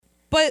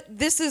But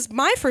this is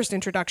my first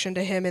introduction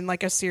to him in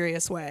like a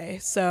serious way.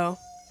 So,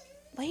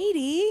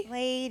 Ladies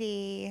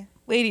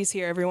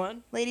here,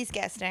 everyone. Ladies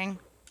guesting.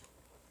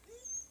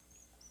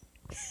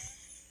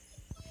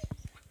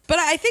 But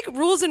I think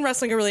rules in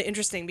wrestling are really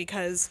interesting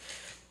because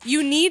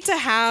you need to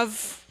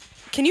have...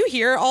 Can you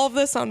hear all of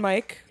this on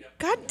mic? Yep.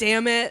 God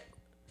damn it.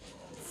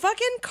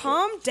 Fucking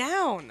calm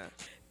down.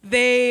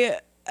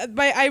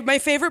 My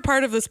favorite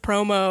part of this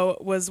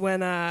promo was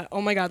when,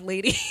 oh my God,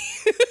 lady.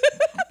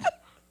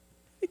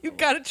 You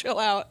gotta chill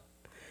out.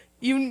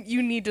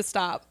 You need to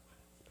stop.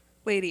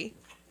 Lady.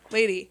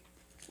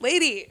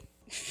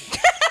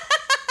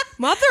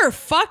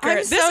 Motherfucker. I'm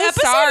this so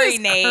episode sorry, is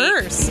Nate.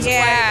 Cursed.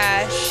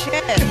 Yeah,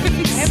 shit.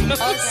 I'm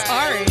so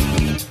sorry.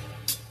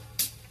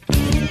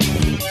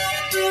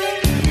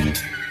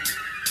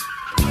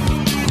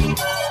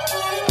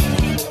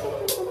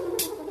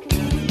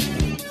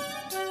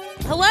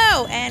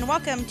 Hello, and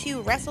welcome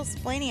to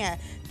WrestleSplania,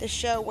 the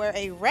show where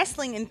a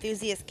wrestling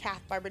enthusiast,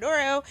 Kath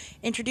Barbadoro,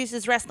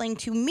 introduces wrestling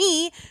to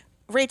me,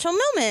 Rachel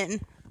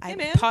Millman. Hey,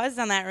 man. Paused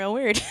on that real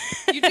weird.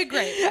 You did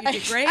great.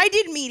 I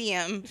did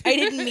medium.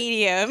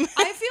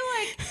 I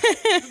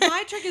feel like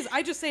my trick is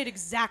I just say it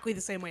exactly the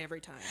same way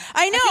every time.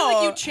 I know. I feel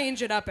like you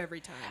change it up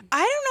every time. I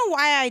don't know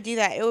why I do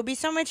that. It would be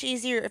so much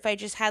easier if I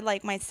just had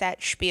like my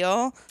set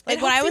spiel. Like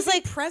it when I helps was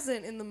you be like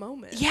present in the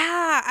moment.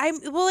 Yeah,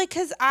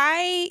 because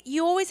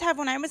you always have,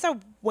 when I was a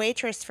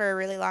waitress for a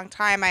really long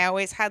time, I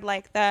always had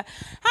like the,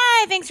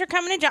 hi, thanks for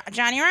coming to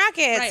Johnny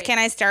Rockets. Right. Can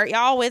I start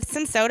y'all with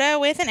some soda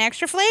with an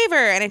extra flavor?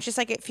 And it's just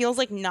like, it feels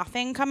like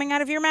nothing coming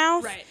out of your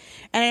mouth. Right.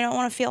 And I don't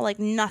want to feel like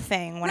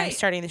nothing when I'm Right.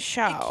 starting the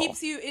show. It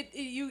keeps you.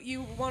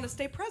 You want to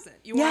stay present.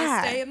 You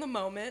want to stay in the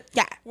moment.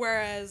 Yeah.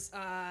 Whereas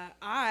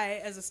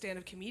I, as a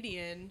stand-up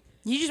comedian,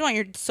 You just want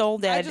your soul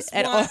I dead just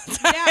at all want. times.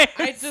 Yeah.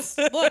 I just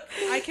look.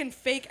 I can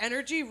fake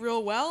energy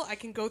real well. I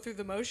can go through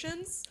the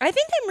motions. I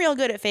think I'm real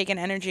good at faking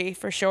energy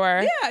for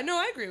sure. Yeah. No,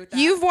 I agree with that.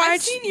 You've I've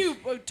watched- seen you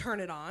turn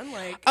it on.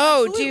 Like.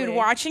 Oh, absolutely. dude,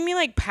 watching me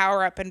like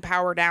power up and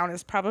power down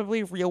is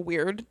probably real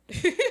weird.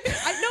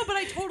 But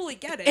I totally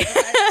get it.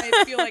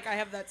 I feel like I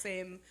have that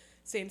same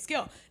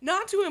skill.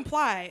 Not to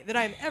imply that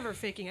I'm ever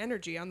faking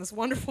energy on this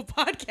wonderful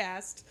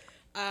podcast.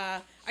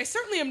 I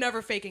certainly am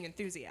never faking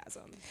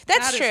enthusiasm.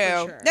 That's That is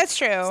true. for sure. That's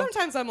true.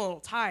 Sometimes I'm a little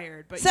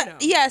tired, but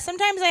Yeah,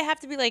 sometimes I have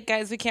to be like,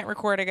 guys, we can't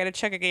record. I got to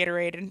chug a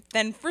Gatorade. And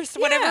then for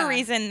whatever Yeah.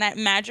 reason, that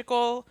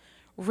magical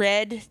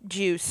red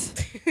juice,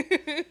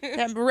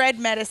 that red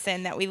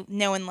medicine that we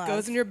know and love.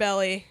 goes in your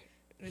belly.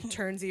 And it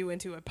turns you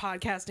into a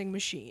podcasting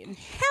machine.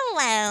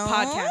 Hello.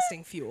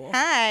 Podcasting fuel.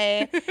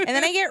 Hi. And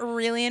then I get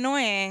really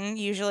annoying,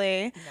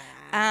 usually.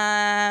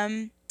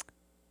 I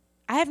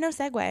have no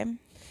segue.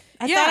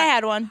 I Yeah. thought I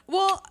had one.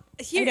 Well,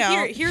 I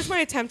don't. here's my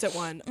attempt at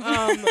one.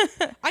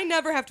 I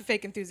never have to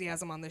fake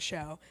enthusiasm on this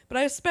show, but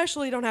I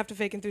especially don't have to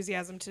fake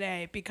enthusiasm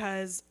today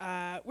because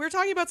we're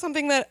talking about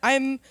something that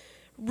I'm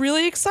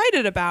really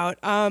excited about.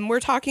 We're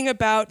talking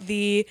about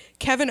the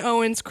Kevin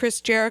Owens, Chris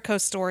Jericho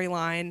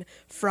storyline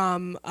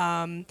from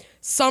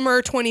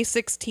summer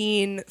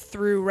 2016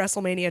 through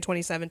WrestleMania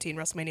 2017,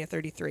 WrestleMania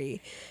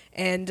 33.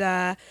 And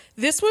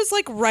this was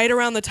like right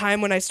around the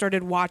time when I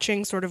started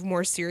watching sort of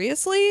more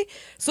seriously.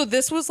 So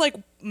this was like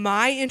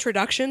my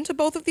introduction to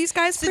both of these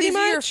guys. So pretty these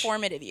much. are your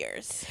formative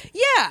years.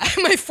 Yeah,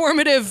 my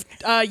formative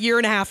year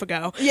and a half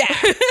ago. Yeah.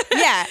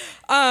 Yeah.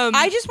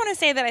 I just want to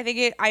say that I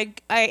think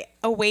I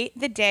await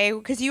the day,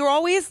 because you're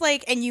always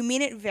like, and you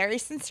mean it very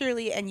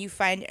sincerely, and you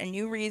find a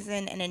new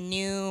reason and a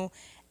new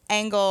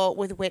angle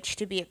with which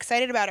to be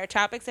excited about our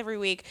topics every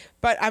week.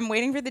 But I'm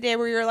waiting for the day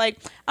where you're like,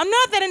 I'm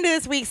not that into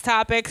this week's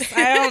topics.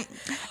 I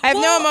have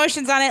no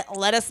emotions on it.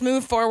 Let us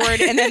move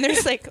forward. And then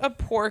there's like a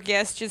poor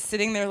guest just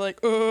sitting there like,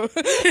 ugh.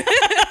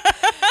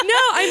 No,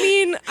 I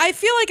mean, I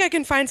feel like I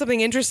can find something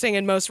interesting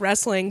in most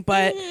wrestling,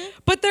 but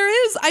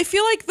there is, I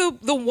feel like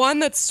the one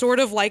that's sort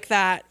of like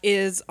that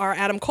is our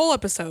Adam Cole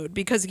episode,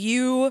 because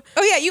you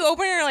Oh yeah, you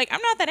open it and you're like,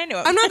 I'm not that into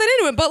it. I'm not that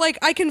into it, but like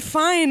I can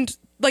find,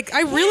 like,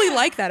 I really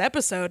like that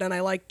episode and I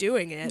like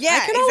doing it. Yeah,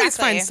 I can always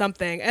exactly. find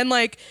something. And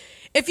like,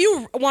 if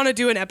you want to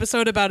do an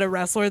episode about a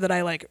wrestler that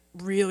I like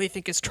really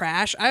think is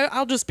trash,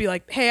 I'll just be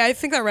like, hey, I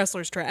think that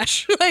wrestler's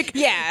trash. Like,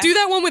 Yeah. do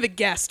that one with a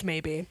guest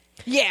maybe.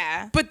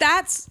 Yeah. But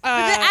that's But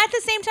at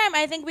the same time,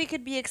 I think we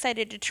could be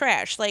excited to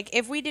trash. Like,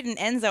 if we did an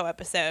Enzo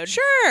episode,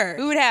 sure.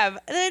 we would have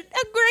a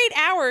great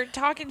hour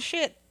talking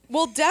shit.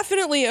 Well,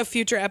 definitely a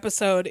future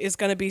episode is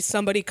going to be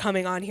somebody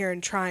coming on here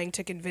and trying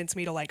to convince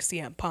me to like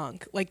CM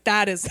Punk. Like,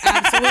 that is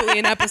absolutely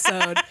an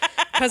episode,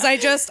 because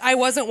I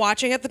wasn't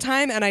watching at the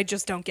time and I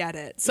just don't get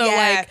it. So Yeah.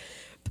 like,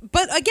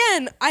 but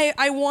again,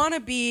 I want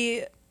to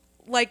be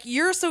like,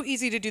 you're so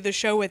easy to do the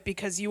show with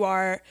because you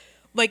are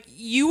like,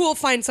 you will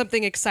find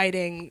something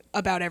exciting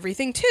about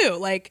everything too.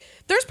 Like,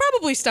 there's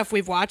probably stuff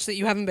we've watched that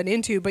you haven't been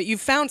into, but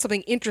you've found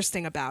something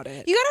interesting about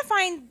it. You gotta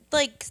find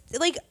like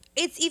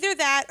it's either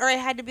that or I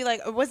had to be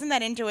like, I wasn't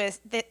that into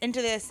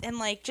this, and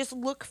like just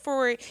look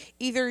for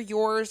either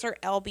yours or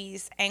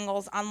LB's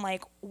angles on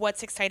like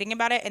what's exciting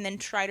about it, and then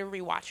try to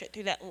rewatch it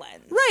through that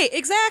lens. Right,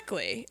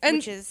 exactly.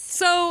 And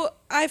so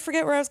I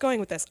forget where I was going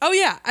with this. Oh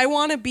yeah, I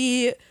want to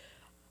be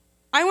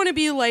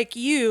like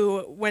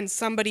you when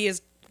somebody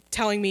is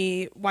telling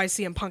me why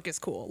CM Punk is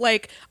cool.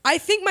 Like, I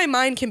think my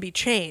mind can be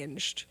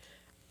changed.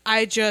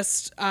 I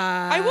just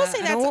I will say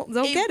that's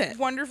don't get it.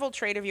 Wonderful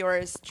trait of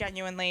yours,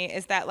 genuinely,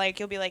 is that like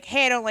you'll be like,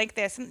 hey, I don't like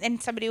this,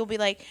 and somebody will be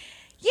like,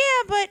 yeah,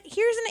 but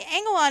here's an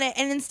angle on it,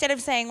 and instead of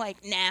saying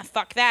like, nah,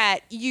 fuck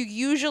that, you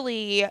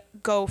usually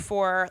go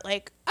for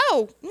like,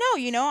 oh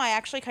no, I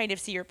actually kind of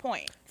see your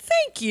point.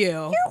 Thank you.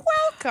 You're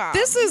welcome.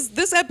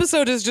 This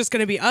episode is just going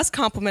to be us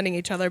complimenting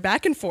each other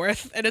back and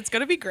forth, and it's going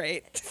to be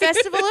great.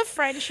 Festival of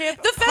Friendship.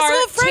 The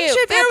Festival of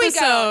Friendship there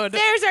episode. We go.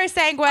 There's our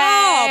segue.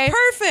 Oh,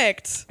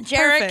 perfect.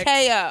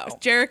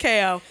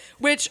 Jericho.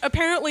 Which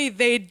apparently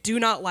they do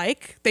not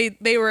like.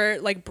 They were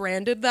like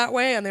branded that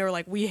way, and they were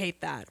like, we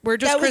hate that. We're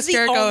just Chris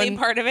Jericho. That was the only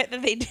part of it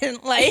that they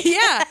didn't like.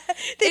 Yeah.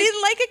 They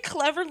didn't like a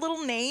clever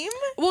little name.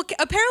 Well,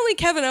 apparently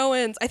Kevin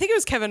Owens, I think it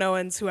was Kevin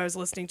Owens who I was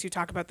listening to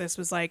talk about this,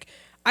 was like,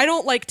 I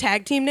don't like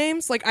tag team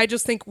names. Like, I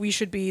just think we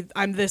should be,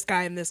 I'm this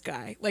guy and this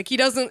guy. Like,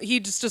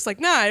 he's just like,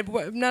 nah,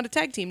 I'm not a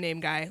tag team name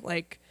guy.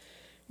 Like,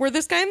 we're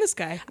this guy and this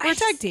guy. We're a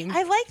tag team.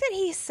 I like that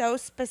he's so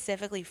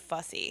specifically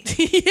fussy.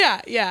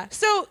 Yeah.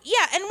 So,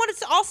 yeah, and what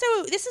it's also,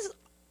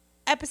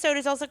 episode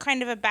is also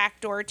kind of a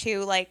backdoor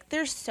to, like,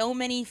 there's so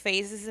many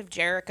phases of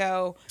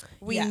Jericho.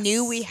 We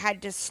knew we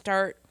had to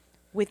start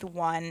with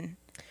one.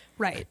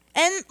 Right.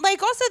 And,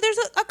 like, also there's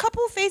a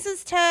couple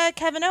phases to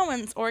Kevin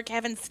Owens, or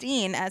Kevin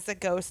Steen, as a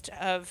ghost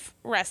of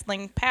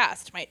wrestling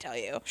past might tell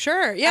you.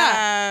 Sure,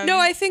 yeah. No,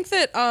 I think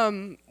that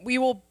we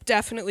will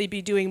definitely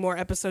be doing more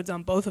episodes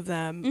on both of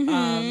them.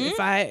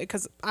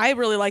 Because I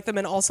really like them,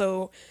 and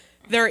also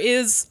there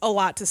is a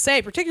lot to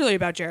say, particularly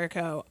about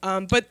Jericho.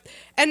 And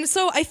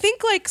so I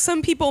think, like,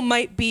 some people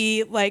might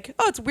be like,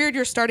 oh, it's weird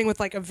you're starting with,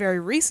 like, a very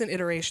recent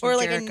iteration of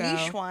Jericho. Or, like,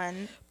 a niche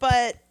one.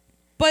 But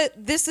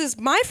this is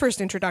my first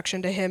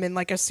introduction to him in,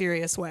 like, a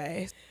serious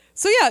way.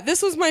 So, yeah,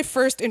 this was my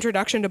first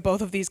introduction to both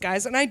of these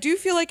guys, and I do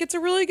feel like it's a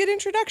really good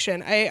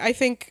introduction. I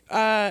think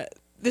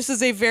this is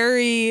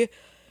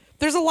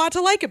there's a lot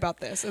to like about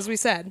this, as we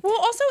said. Well,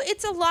 also,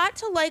 it's a lot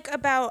to like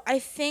about, I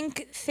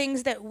think,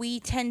 things that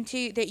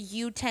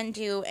you tend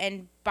to,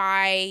 and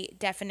by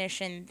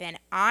definition, then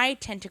I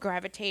tend to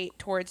gravitate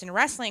towards in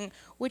wrestling,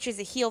 which is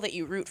a heel that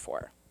you root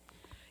for.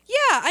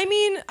 Yeah, I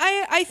mean,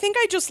 I think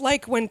I just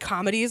like when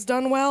comedy is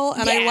done well,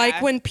 and I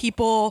like when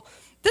people,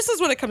 this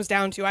is what it comes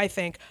down to, I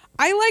think.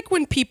 I like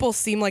when people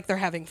seem like they're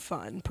having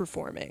fun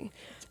performing.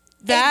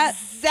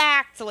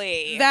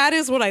 Exactly. That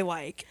is what I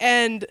like,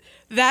 and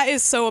that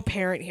is so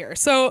apparent here.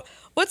 So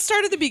let's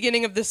start at the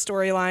beginning of this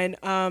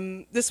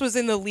storyline. This was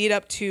in the lead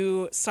up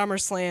to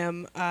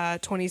SummerSlam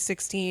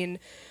 2016.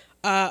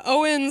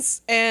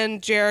 Owens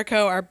and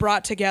Jericho are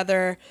brought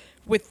together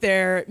with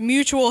their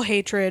mutual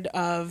hatred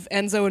of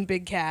Enzo and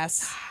Big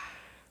Cass,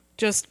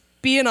 just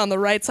being on the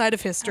right side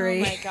of history.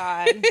 Oh my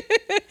God.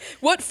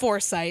 What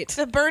foresight.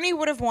 The Bernie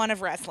would have won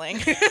of wrestling.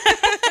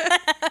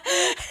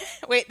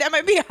 Wait, that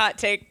might be a hot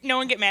take. No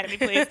one get mad at me,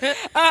 please.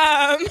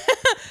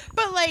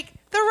 But, like,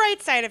 the right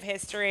side of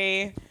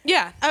history.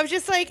 Yeah. I was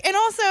just like, and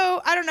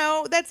also, I don't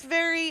know, that's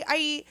very,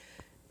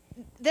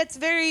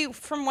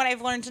 from what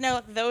I've learned to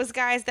know, those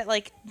guys that,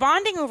 like,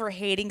 bonding over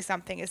hating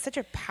something is such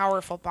a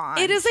powerful bond.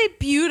 It is a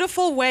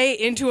beautiful way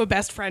into a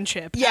best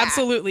friendship. Yeah.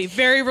 Absolutely.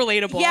 Very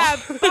relatable. Yeah,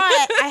 but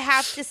I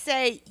have to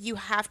say, you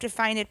have to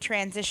find a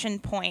transition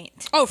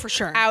point. Oh, for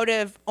sure. Out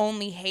of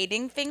only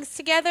hating things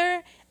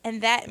together,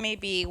 and that may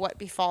be what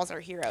befalls our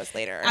heroes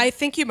later. I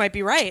think you might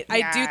be right.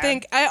 Yeah.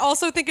 I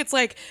also think it's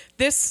like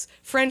this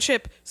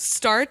friendship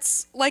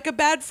starts like a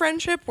bad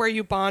friendship where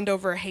you bond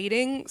over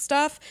hating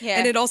stuff. Yeah.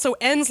 And it also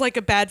ends like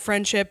a bad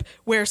friendship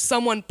where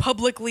someone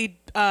publicly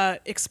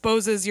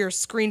exposes your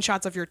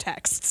screenshots of your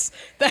texts.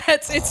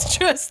 It's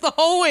just the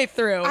whole way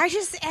through. A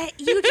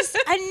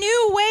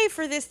new way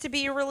for this to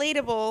be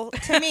relatable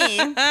to me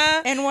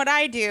and what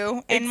I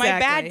do and my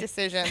bad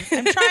decisions.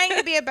 I'm trying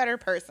to be a better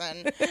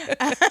person.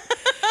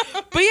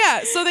 But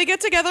yeah, so they get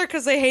together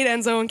because they hate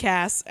Enzo and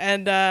Cass,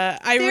 and they're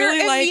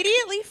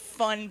immediately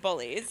fun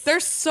bullies.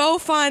 They're so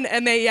fun,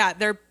 and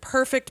they're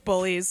perfect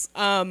bullies.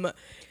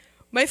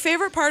 My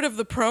favorite part of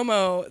the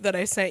promo that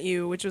I sent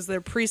you, which was their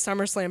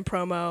pre-SummerSlam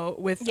promo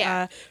with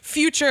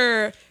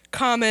future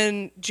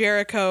common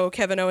Jericho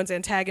Kevin Owens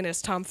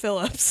antagonist Tom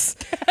Phillips.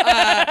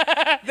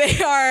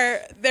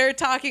 They're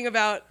talking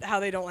about how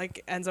they don't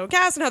like Enzo and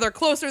Cass and how they're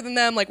closer than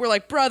them. Like, we're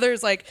like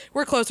brothers. Like,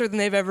 we're closer than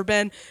they've ever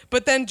been.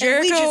 But then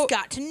Jericho, and we just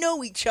got to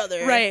know each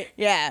other. Right.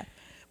 Yeah.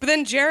 But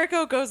then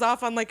Jericho goes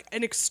off on like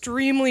an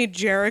extremely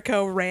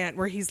Jericho rant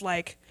where he's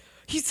like,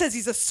 he says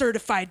he's a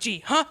certified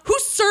G. Huh? Who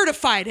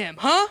certified him?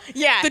 Huh?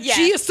 Yeah. The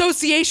G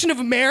Association of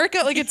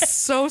America? Like, it's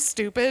so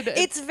stupid.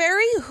 It's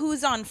very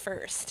who's on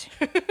first.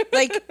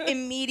 Like,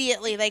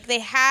 immediately. Like, they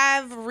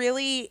have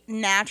really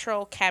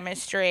natural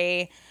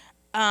chemistry.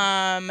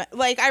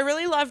 Like, I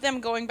really love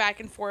them going back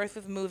and forth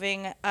with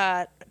moving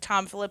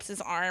Tom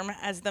Phillips's arm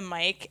as the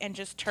mic and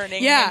just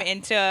turning him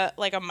into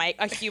like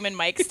a human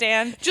mic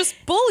stand. Just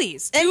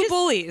bullies. Two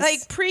bullies.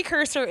 Like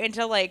precursor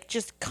into like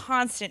just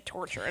constant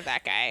torture of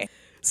that guy.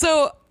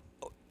 So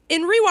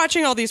in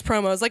rewatching all these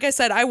promos, like I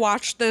said, I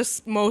watched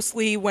this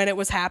mostly when it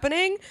was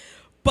happening,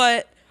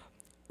 but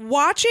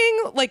watching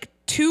like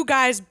two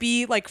guys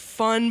be like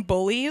fun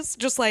bullies,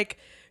 just like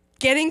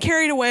getting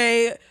carried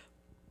away,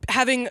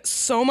 having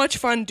so much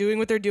fun doing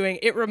what they're doing,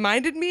 it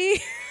reminded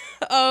me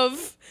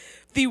of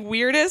the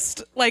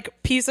weirdest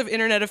like piece of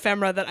internet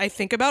ephemera that I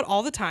think about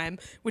all the time,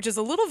 which is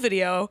a little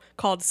video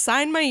called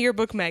Sign My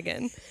Yearbook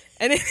Megan.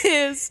 And it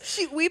is...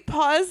 We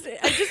paused.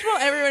 I just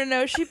want everyone to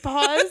know she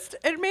paused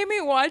and made me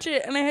watch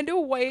it, and I had to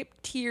wipe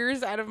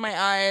tears out of my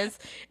eyes.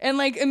 And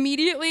like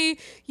immediately,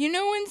 you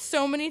know when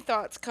so many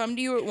thoughts come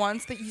to you at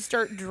once that you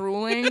start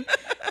drooling?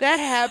 That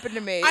happened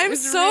to me. I'm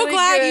so really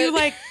glad good. You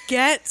like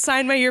get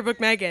Sign My Yearbook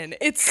Megan.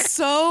 It's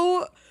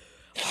so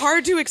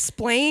hard to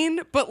explain,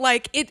 but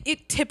like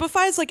it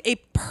typifies like a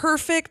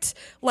perfect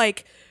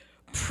like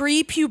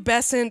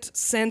prepubescent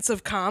sense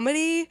of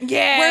comedy.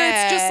 Yeah. Where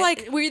it's just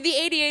like where the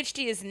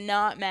ADHD is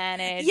not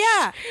managed.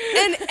 Yeah.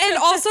 And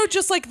also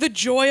just like the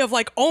joy of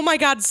like, oh my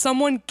God,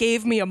 someone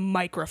gave me a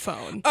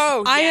microphone.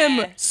 Oh, yeah. I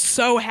am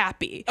so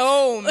happy.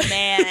 Oh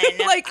man.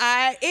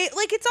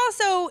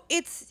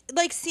 It's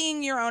like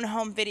seeing your own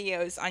home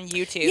videos on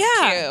YouTube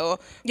too.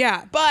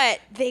 Yeah.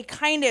 But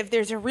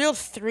there's a real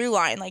through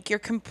line. Like you're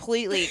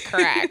completely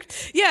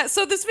correct. Yeah.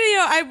 So this video,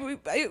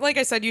 I like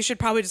I said, you should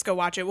probably just go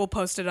watch it. We'll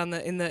post it in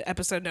the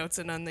episode notes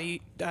and on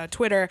the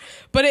Twitter.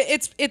 But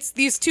it's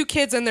these two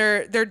kids and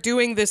they're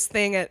doing this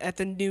thing at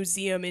the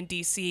Newseum in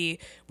DC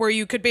where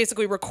you could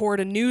basically record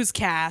a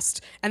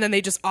newscast and then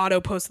they just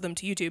auto post them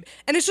to YouTube.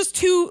 And it's just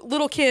two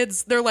little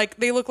kids.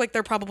 They look like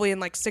they're probably in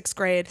like 6th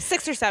grade.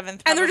 6th or 7th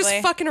probably. And they're just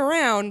fucking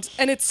around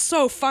and it's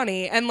so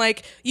funny. And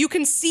like you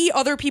can see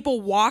other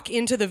people walk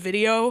into the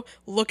video,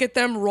 look at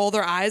them, roll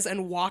their eyes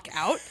and walk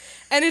out.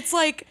 And it's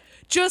like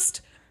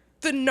just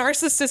the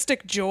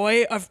narcissistic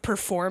joy of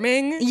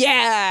performing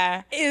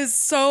is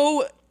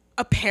so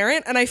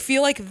apparent. And I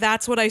feel like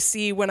that's what I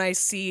see when I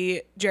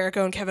see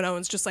Jericho and Kevin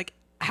Owens just like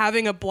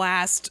having a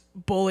blast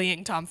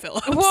bullying Tom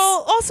Phillips.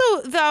 Well,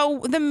 also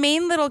though, the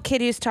main little kid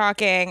who's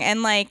talking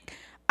and like,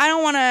 I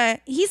don't want to,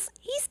 he's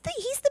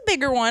the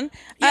bigger one.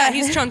 Yeah,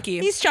 he's chunky.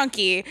 He's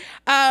chunky.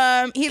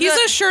 He's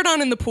a shirt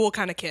on in the pool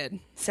kind of kid.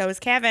 So is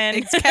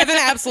Kevin. Kevin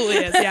absolutely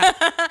is, yeah.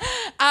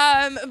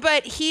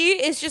 But he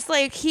is just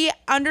like, he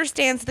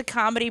understands the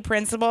comedy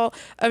principle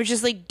of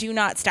just like, do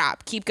not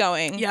stop, keep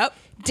going. Yep.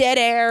 Dead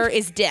air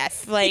is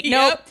death. Like,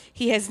 nope.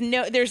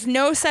 There's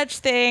no such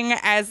thing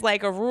as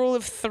like a rule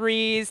of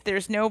threes.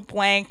 There's no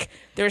blank.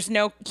 There's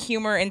no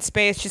humor in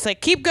space. Just like,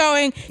 keep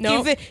going.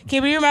 Nope.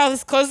 Keep your mouth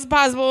as close as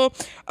possible.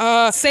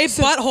 Say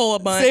butthole a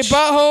bunch. Say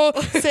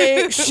butthole.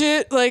 Say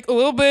shit like a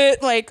little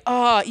bit. Like,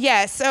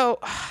 yeah.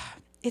 So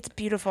it's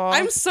beautiful.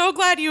 I'm so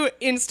glad you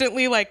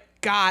instantly like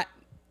got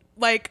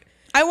like.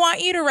 I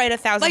want you to write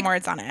 1,000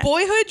 words on it.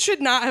 Boyhood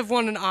should not have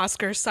won an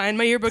Oscar. Sign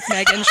My Yearbook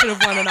Megan should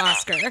have won an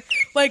Oscar.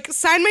 Like,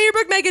 Sign My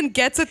Yearbook Megan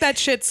gets at that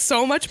shit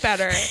so much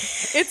better.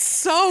 It's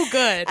so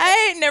good.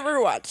 I never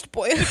watched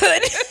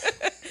Boyhood.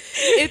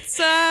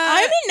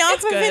 I'm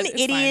enough of an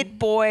idiot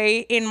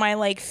boy in my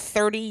like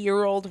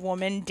 30-year-old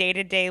woman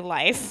day-to-day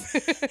life.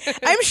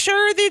 I'm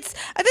sure the thing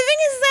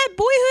is that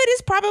Boyhood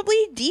is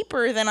probably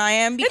deeper than I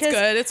am because it's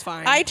good. It's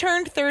fine. I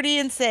turned 30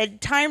 and said,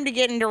 time to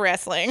get into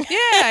wrestling.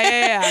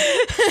 Yeah.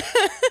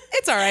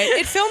 It's all right.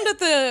 It filmed at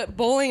the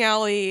bowling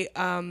alley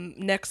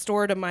next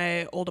door to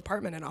my old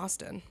apartment in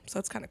Austin, so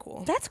it's kind of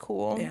cool. That's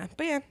cool. Yeah,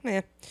 but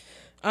yeah.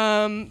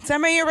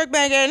 Sign My Yearbook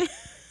Megan.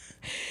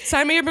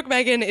 Sign My Yearbook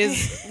Megan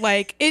is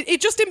like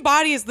it just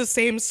embodies the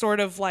same sort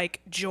of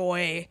like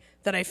joy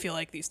that I feel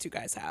like these two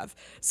guys have.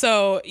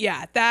 So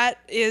yeah,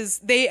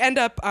 they end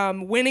up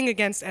winning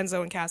against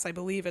Enzo and Cass, I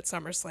believe, at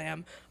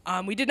SummerSlam.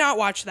 We did not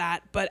watch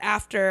that, but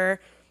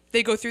after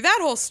they go through that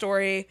whole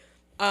story,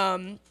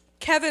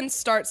 Kevin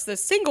starts the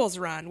singles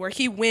run where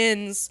he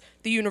wins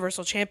the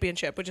Universal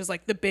Championship, which is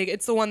like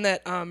it's the one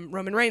that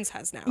Roman Reigns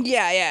has now.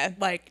 Yeah.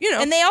 Like, you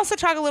know. And they also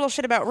talk a little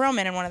shit about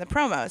Roman in one of the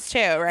promos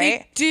too,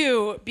 right? They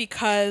do,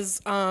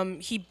 because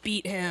he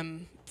beat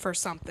him for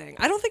something.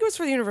 I don't think it was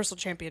for the Universal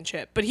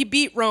Championship, but he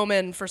beat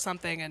Roman for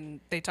something and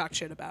they talk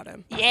shit about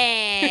him.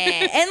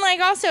 Yeah. And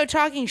like also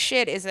talking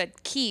shit is a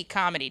key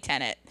comedy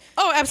tenet.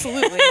 Oh,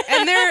 absolutely.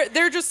 And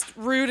they're just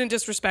rude and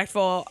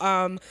disrespectful.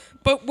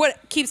 But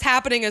what keeps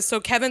happening is,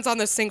 so Kevin's on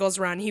the singles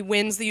run. He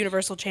wins the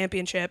Universal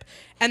Championship,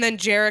 and then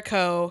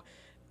Jericho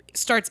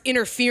starts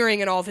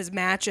interfering in all of his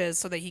matches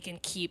so that he can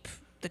keep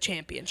the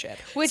championship.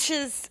 Which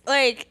is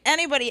like,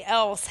 anybody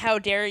else, how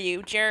dare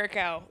you,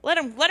 Jericho? Let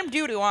him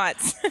do what he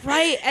wants.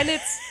 Right. And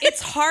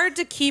it's hard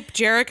to keep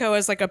Jericho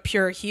as like a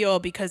pure heel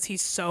because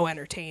he's so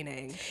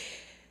entertaining.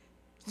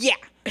 Yeah.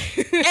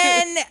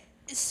 And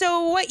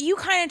so what you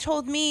kind of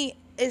told me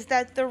is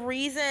that the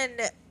reason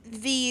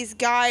these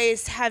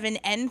guys have an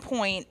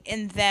endpoint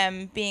in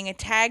them being a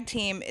tag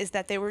team is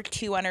that they were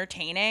too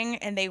entertaining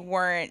and they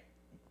weren't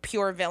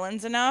pure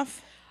villains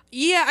enough.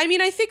 Yeah, I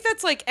mean, I think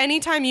that's like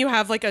anytime you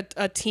have like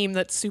a team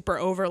that's super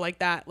over like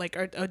that, like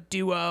a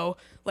duo,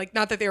 like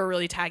not that they were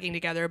really tagging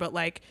together, but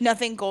like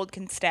nothing gold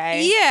can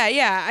stay.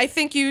 Yeah. I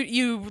think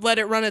you let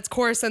it run its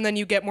course and then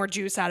you get more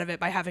juice out of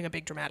it by having a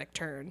big dramatic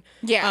turn.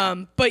 Yeah.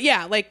 But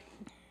yeah, like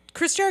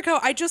Chris Jericho,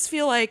 I just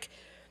feel like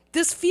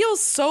this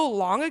feels so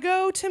long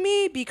ago to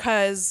me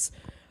because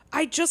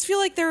I just feel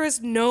like there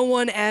is no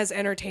one as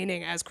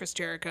entertaining as Chris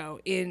Jericho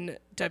in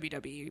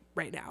WWE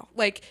right now.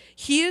 Like,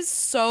 he is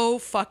so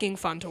fucking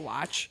fun to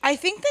watch. I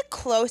think the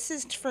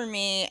closest for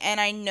me, and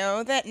I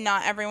know that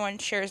not everyone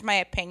shares my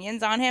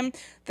opinions on him,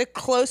 the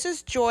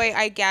closest joy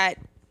I get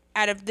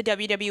out of the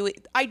WWE,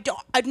 I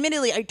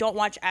don't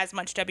watch as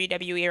much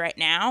WWE right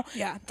now.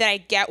 Yeah. That I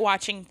get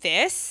watching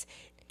this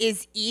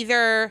is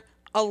either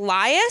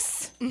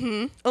Elias.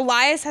 Mm-hmm.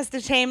 Elias has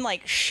the same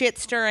like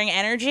shit-stirring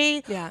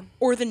energy. Yeah.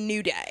 Or the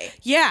New Day.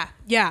 Yeah.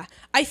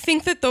 I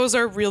think that those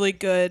are really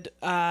good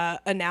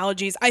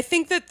analogies. I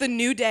think that the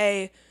New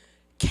Day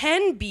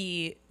can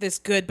be this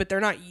good, but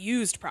they're not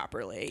used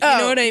properly. You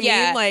know what I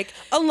mean? Like,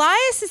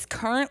 Elias is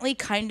currently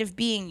kind of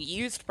being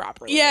used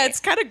properly. Yeah,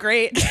 it's kind of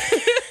great.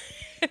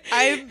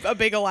 I'm a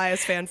big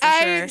Elias fan for sure.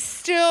 I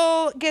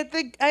still get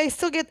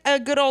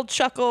a good old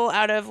chuckle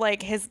out of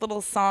like his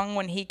little song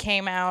when he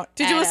came out.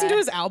 Did you listen to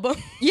his album?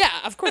 Yeah,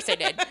 of course I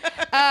did.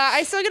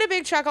 I still get a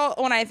big chuckle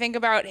when I think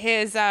about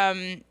his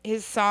song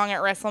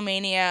at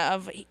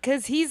WrestleMania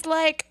because he's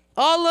like,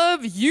 all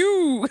of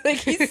you. Like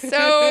he's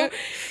so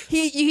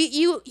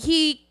he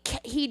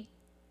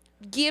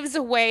gives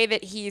away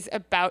that he's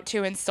about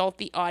to insult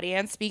the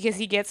audience because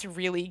he gets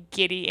really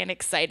giddy and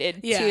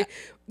excited to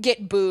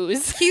get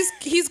booze.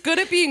 He's good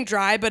at being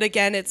dry, but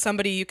again, it's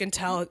somebody you can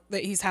tell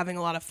that he's having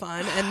a lot of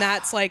fun, and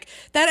that's like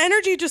that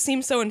energy just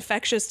seems so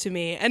infectious to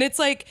me. And it's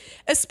like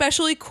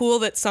especially cool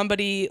that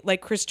somebody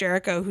like Chris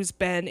Jericho, who's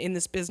been in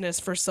this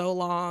business for so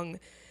long,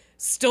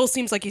 still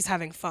seems like he's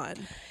having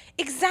fun.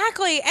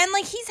 Exactly, and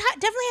like he's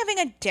definitely having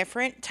a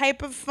different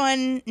type of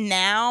fun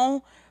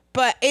now.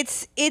 But he's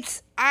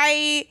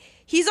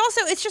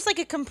also, it's just like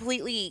a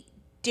completely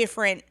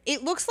different,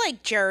 it looks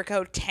like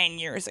Jericho 10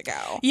 years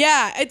ago.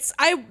 Yeah,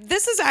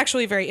 this is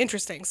actually very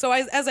interesting. So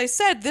as I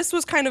said, this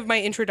was kind of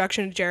my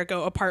introduction to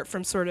Jericho apart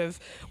from sort of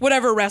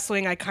whatever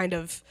wrestling I kind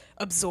of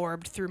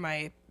absorbed through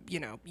my,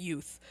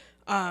 youth.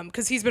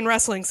 'Cause he's been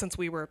wrestling since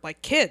we were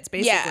like kids,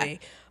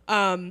 basically.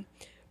 Yeah.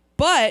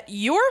 But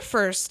your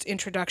first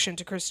introduction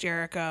to Chris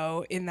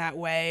Jericho in that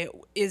way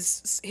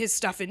is his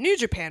stuff in New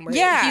Japan,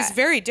 where he's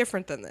very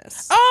different than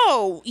this.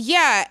 Oh,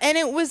 yeah. And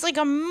it was like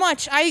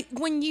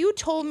when you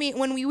told me,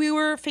 when we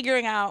were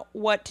figuring out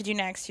what to do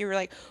next, you were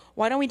like,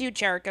 why don't we do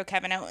Jericho,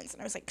 Kevin Owens?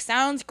 And I was like,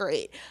 sounds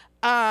great.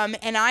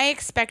 And I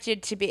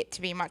expected to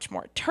be much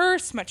more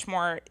terse, much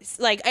more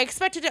like I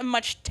expected a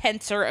much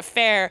tenser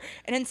affair,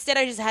 and instead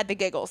I just had the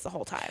giggles the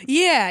whole time.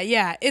 Yeah.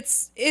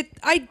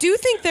 I do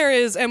think there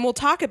is, and we'll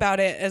talk about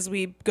it as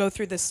we go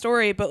through this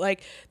story, but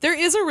like there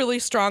is a really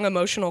strong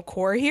emotional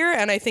core here,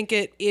 and I think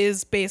it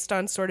is based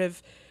on sort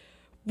of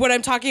what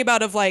I'm talking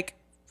about of like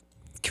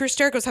Chris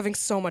Jericho's having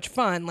so much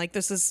fun. Like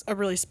this is a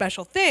really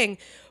special thing,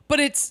 but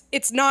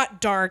it's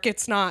not dark.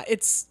 It's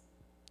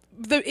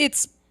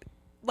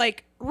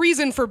like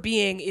reason for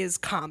being is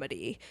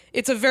comedy.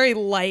 It's a very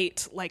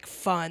light, like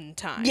fun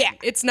time. Yeah.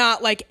 It's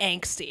not like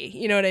angsty.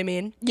 You know what I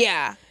mean?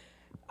 Yeah.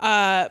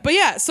 But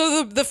yeah,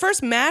 so the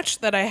first match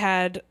that I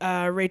had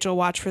Rachel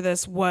watch for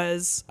this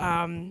was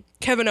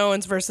Kevin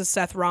Owens versus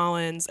Seth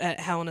Rollins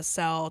at Hell in a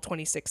Cell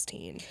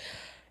 2016.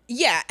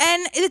 Yeah,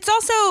 and it's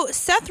also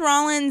Seth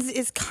Rollins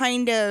is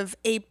kind of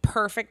a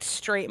perfect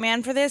straight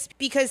man for this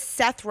because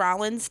Seth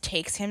Rollins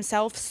takes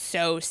himself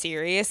so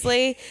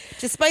seriously,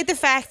 despite the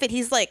fact that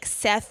he's like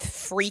Seth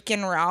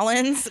freaking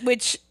Rollins,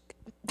 which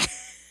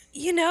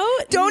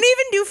don't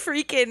even do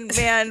freaking,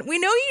 man. We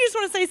know you just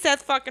want to say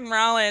Seth fucking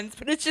Rollins,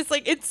 but it's just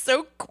like it's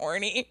so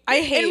corny.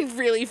 And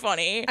really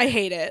funny. I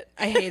hate it.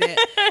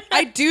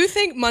 I do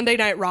think Monday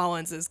Night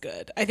Rollins is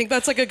good. I think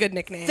that's like a good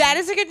nickname. That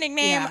is a good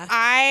nickname. Yeah.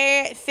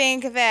 I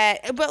think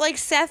that, but like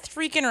Seth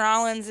freaking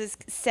Rollins is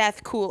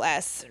Seth Cool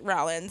S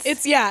Rollins.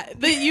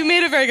 You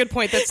made a very good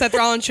point that Seth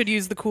Rollins should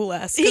use the cool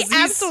S. He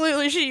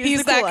absolutely should use the cool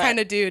S. He's that kind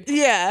of dude.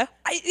 Yeah.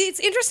 It's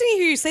interesting to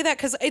hear you say that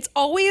because it's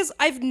always,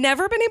 I've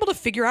never been able to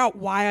figure out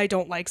why I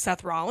don't like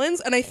Seth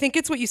Rollins. And I think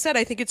it's what you said.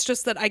 I think it's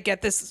just that I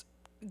get this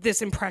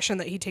impression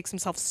that he takes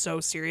himself so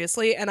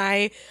seriously, and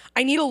I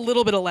need a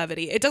little bit of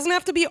levity. It doesn't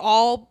have to be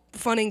all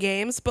fun and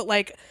games, but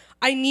like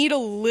I need a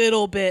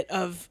little bit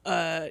of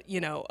a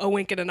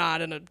wink and a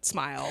nod and a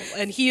smile,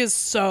 and he is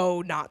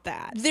so not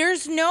that.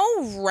 There's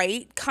no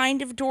right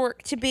kind of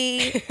dork to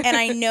be, and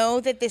I know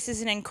that this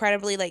is an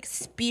incredibly like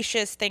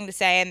specious thing to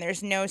say, and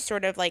there's no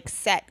sort of like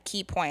set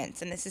key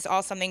points, and this is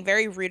all something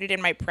very rooted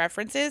in my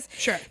preferences.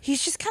 Sure.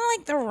 He's just kind of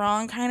like the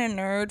wrong kind of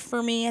nerd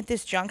for me at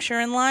this juncture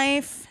in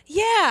life.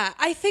 Yeah,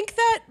 I think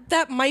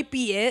that might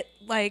be it.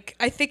 Like,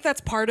 I think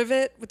that's part of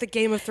it with the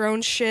Game of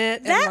Thrones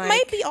shit. That and,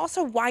 might be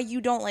also why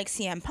you don't like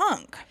CM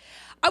Punk.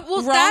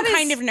 Well, Wrong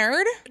kind of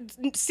nerd.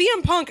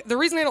 CM Punk, the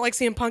reason I don't like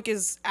CM Punk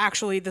is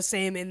actually the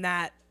same in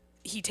that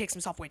he takes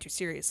himself way too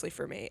seriously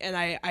for me, and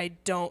I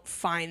don't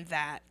find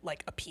that,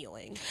 like,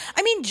 appealing.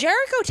 I mean,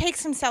 Jericho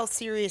takes himself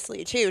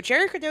seriously, too.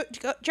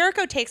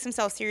 Jericho takes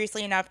himself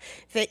seriously enough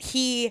that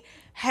he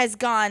has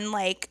gone,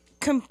 like,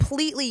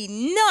 completely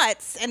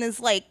nuts and is,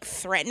 like,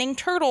 threatening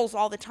turtles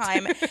all the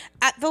time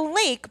at the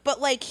lake,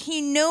 but, like, he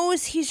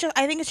knows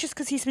I think it's just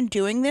because he's been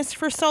doing this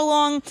for so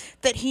long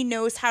that he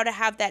knows how to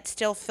have that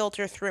still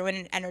filter through in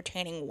an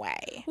entertaining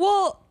way.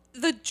 Well,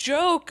 the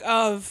joke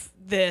of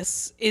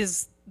this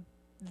is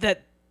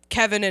that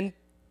Kevin and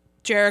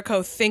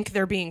Jericho think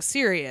they're being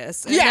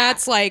serious. And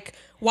that's, like,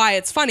 why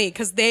it's funny,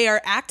 because they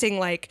are acting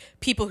like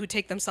people who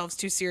take themselves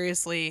too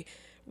seriously,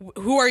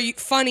 who are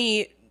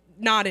funny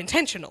not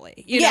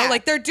intentionally. You know,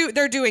 like,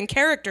 they're doing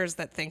characters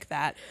that think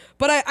that.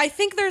 But I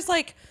think there's,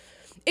 like,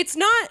 it's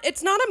not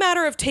a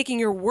matter of taking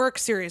your work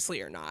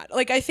seriously or not.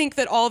 Like, I think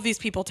that all of these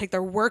people take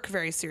their work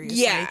very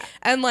seriously. Yeah.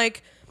 And,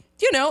 like,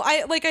 you know,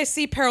 I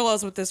see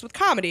parallels with this with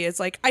comedy. It's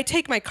like, I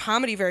take my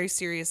comedy very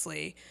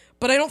seriously,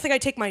 but I don't think I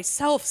take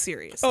myself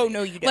seriously. Oh,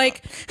 no, you don't.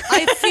 Like,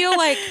 I feel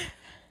like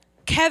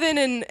Kevin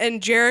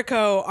and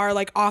Jericho are,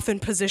 like, often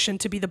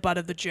positioned to be the butt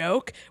of the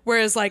joke,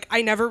 whereas, like,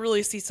 I never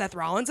really see Seth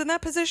Rollins in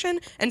that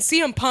position, and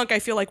CM Punk, I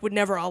feel like, would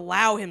never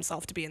allow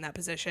himself to be in that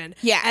position.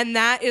 Yeah. And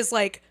that is,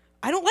 like,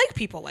 I don't like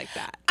people like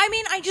that. I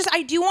mean,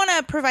 I do want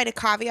to provide a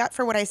caveat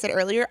for what I said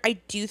earlier. I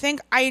do think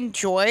I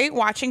enjoy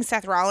watching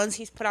Seth Rollins.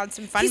 He's put on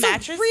some fun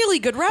matches. He's a really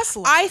good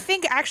wrestler. I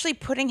think actually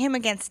putting him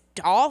against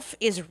Dolph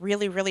is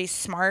really, really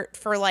smart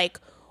for, like,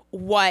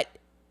 what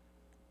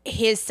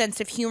his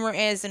sense of humor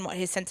is and what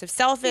his sense of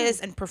self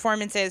is and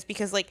performance is,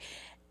 because, like,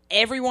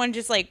 everyone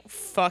just, like,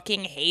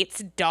 fucking hates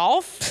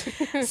Dolph.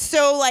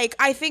 So, like,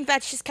 I think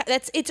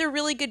it's a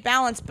really good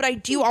balance, but I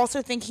do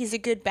also think he's a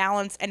good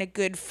balance and a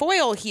good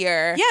foil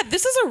here. Yeah,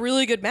 this is a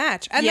really good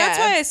match. And that's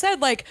why I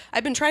said, like,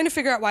 I've been trying to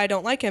figure out why I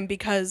don't like him,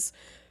 because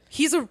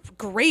he's a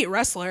great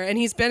wrestler and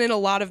he's been in a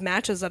lot of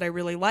matches that I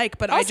really like,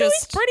 but also,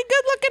 he's pretty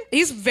good looking.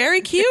 He's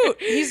very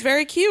cute. He's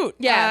very cute.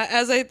 Yeah.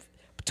 As a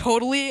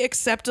totally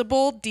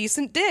acceptable,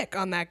 decent dick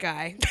on that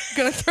guy.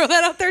 Gonna throw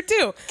that out there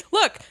too.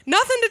 Look,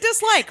 nothing to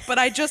dislike, but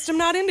I just am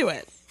not into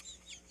it.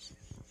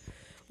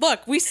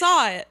 Look, we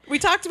saw it. We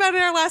talked about it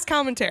in our last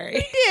commentary.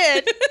 We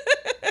did.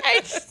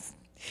 I'm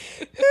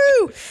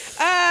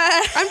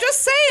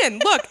just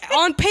saying. Look,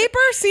 on paper,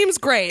 seems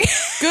great.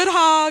 Good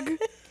hog.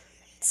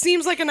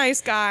 Seems like a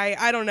nice guy.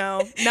 I don't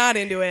know. Not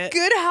into it.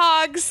 Good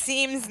hog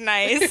seems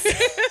nice.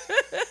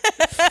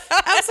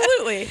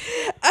 Absolutely.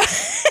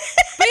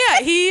 But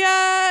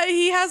yeah,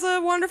 he has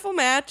a wonderful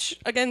match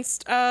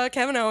against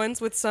Kevin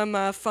Owens with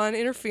some fun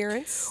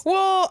interference.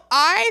 Well,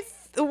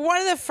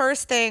 one of the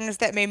first things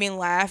that made me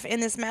laugh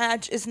in this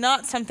match is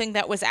not something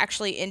that was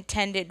actually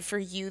intended for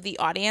you, the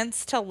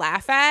audience, to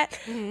laugh at.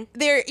 Mm-hmm.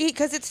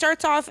 Because it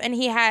starts off and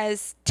he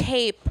has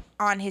tape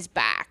on his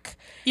back.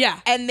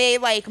 Yeah. And they,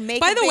 like, make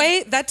By the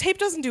way, that tape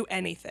doesn't do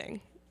anything.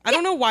 I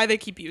don't know why they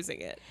keep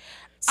using it.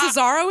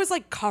 Cesaro is,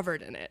 like,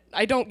 covered in it.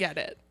 I don't get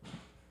it.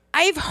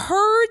 I've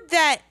heard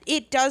that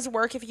it does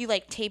work if you,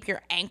 like, tape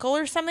your ankle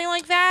or something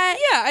like that.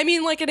 Yeah, I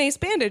mean, like an ace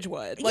bandage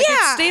would. Like,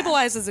 it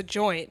stabilizes a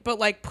joint, but,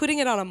 like, putting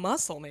it on a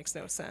muscle makes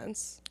no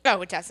sense. Oh,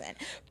 it doesn't.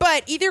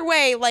 But either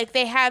way, like,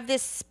 they have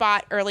this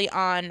spot early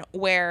on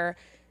where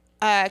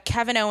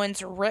Kevin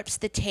Owens rips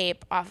the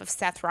tape off of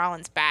Seth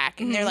Rollins'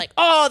 back, and they're like,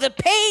 "Oh, the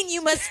pain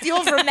you must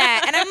feel from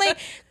that." And I'm like,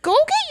 "Go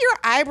get your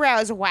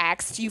eyebrows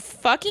waxed, you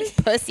fucking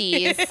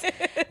pussies."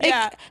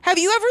 Like, have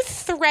you ever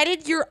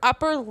threaded your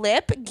upper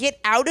lip? Get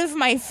out of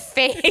my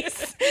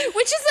face.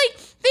 Which is like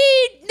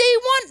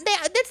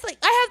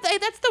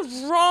that's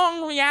the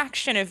wrong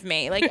reaction of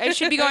me. Like, I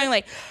should be going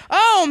like,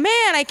 "Oh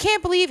man, I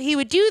can't believe he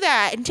would do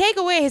that and take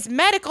away his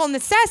medical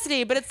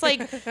necessity." But it's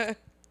like,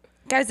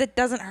 guys, it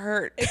doesn't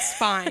hurt. It's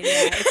fine.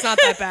 Yeah, it's not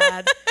that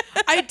bad.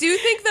 I do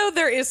think, though,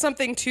 there is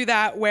something to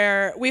that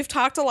where we've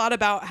talked a lot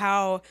about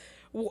how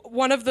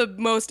one of the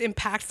most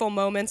impactful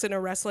moments in a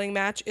wrestling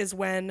match is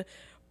when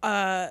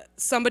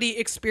somebody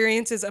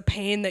experiences a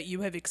pain that you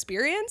have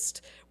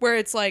experienced, where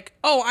it's like,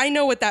 oh, I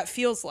know what that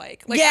feels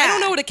like. Like, I don't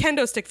know what a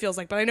kendo stick feels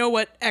like, but I know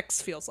what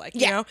X feels like,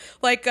 you know?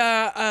 Like,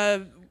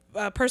 a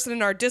person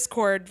in our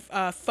Discord,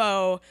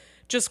 Foe,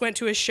 just went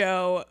to a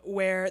show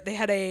where they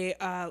had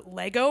a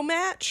Lego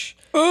match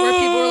where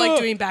people were, like,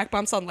 doing back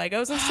bumps on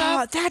Legos and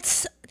stuff.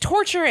 That's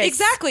torturous.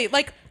 Exactly.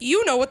 Like,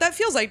 you know what that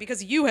feels like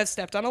because you have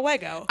stepped on a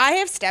Lego. I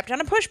have stepped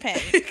on a push pin.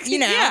 You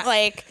know,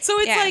 like, so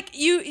it's like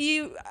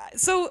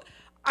so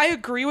I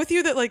agree with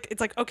you that, like, it's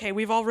like, okay,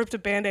 we've all ripped a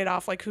Band-Aid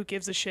off, like, who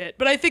gives a shit?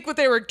 But I think what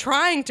they were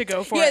trying to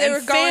go for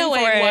and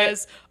failing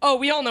was, oh,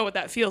 we all know what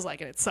that feels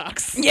like and it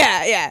sucks.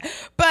 Yeah.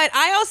 But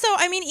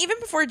I mean, even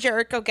before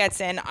Jericho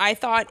gets in, I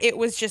thought it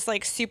was just,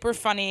 like, super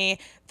funny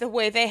the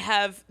way they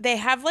have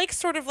like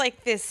sort of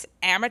like this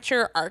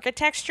amateur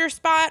architecture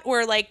spot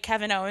where like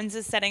Kevin Owens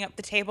is setting up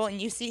the table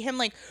and you see him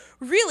like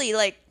really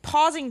like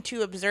pausing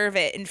to observe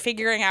it and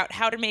figuring out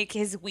how to make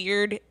his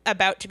weird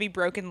about to be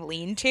broken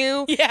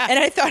lean-to. Yeah. And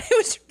I thought it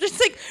was just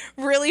like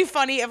really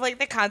funny of like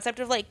the concept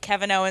of like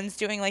Kevin Owens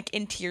doing like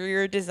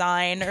interior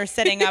design or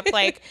setting up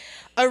like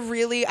a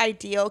really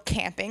ideal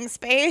camping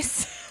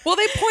space. Well,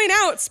 they point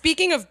out,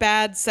 speaking of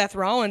bad Seth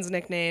Rollins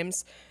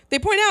nicknames, they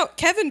point out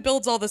Kevin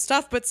builds all the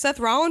stuff, but Seth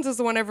Rollins is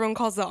the one everyone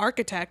calls the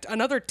architect.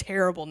 Another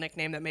terrible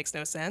nickname that makes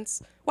no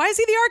sense. Why is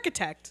he the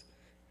architect?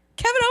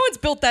 Kevin Owens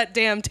built that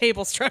damn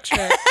table structure.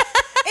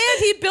 And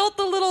he built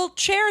the little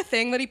chair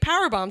thing that he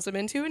power bombs him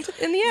into in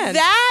the end.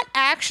 That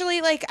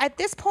actually, like, at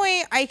this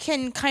point, I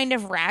can kind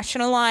of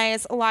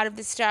rationalize a lot of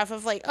the stuff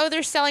of, like, oh,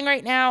 they're selling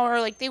right now,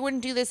 or, like, they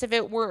wouldn't do this if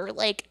it were,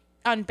 like,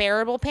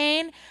 unbearable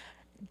pain.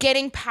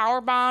 Getting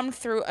power bombed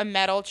through a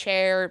metal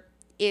chair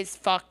is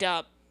fucked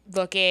up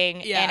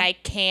looking, and I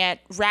can't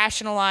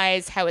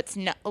rationalize how it's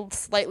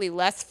slightly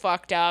less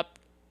fucked up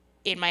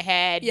in my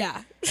head.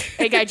 Yeah.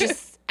 Like,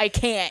 I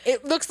can't.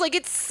 It looks like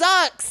it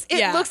sucks.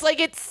 It looks like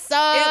it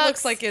sucks. It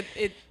looks like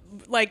it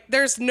like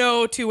there's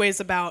no two ways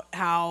about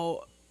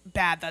how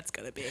bad that's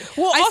going to be.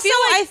 Well,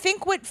 I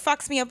think what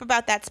fucks me up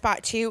about that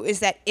spot too is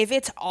that if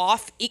it's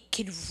off, it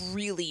could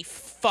really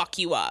fuck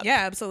you up. Yeah,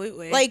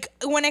 absolutely. Like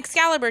when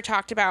Excalibur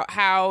talked about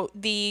how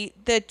the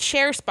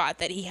chair spot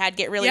that he had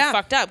get really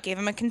fucked up, gave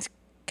him a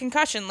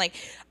concussion. Like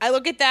I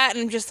look at that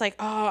and I'm just like,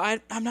 oh,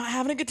 I'm not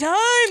having a good time.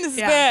 This is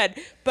bad.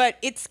 But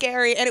it's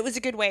scary, and it was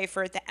a good way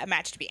for the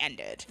match to be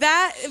ended.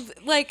 That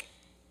like.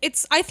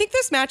 I think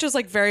this match is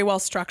like very well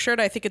structured.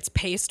 I think it's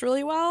paced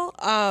really well.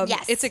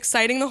 Yes. It's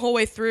exciting the whole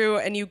way through,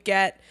 and you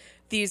get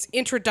these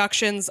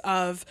introductions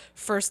of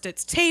first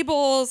it's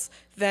tables,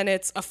 then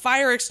it's a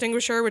fire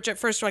extinguisher, which at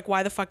first you're like,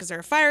 why the fuck is there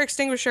a fire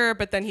extinguisher?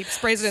 But then he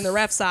sprays it in the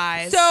ref's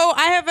eyes. So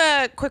I have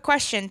a quick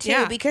question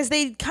too, because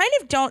they kind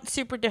of don't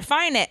super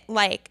define it.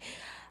 Like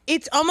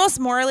it's almost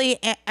morally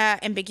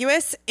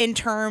ambiguous in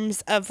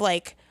terms of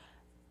like,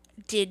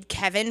 did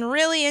Kevin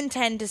really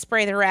intend to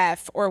spray the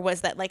ref, or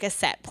was that like a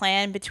set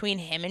plan between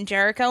him and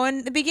Jericho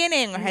in the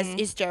beginning, or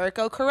is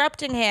Jericho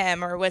corrupting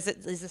him, or is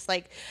this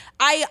like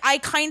I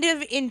kind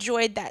of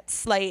enjoyed that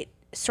slight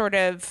sort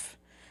of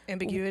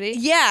ambiguity.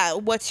 Yeah,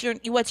 what's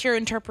your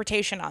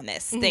interpretation on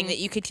this thing that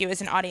you could do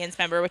as an audience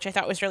member, which I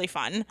thought was really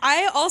fun.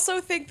 I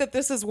also think that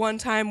this is one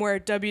time where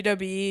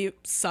WWE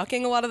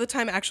sucking a lot of the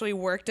time actually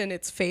worked in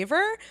its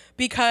favor,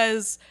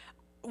 because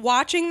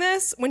watching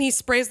this, when he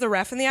sprays the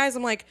ref in the eyes,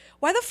 I'm like,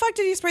 why the fuck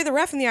did he spray the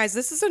ref in the eyes?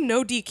 This is a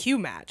no DQ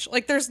match.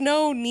 Like, there's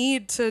no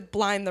need to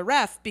blind the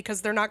ref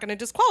because they're not going to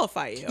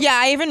disqualify you. Yeah,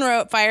 I even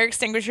wrote fire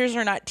extinguishers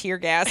are not tear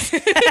gas. So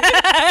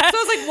I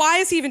was like, why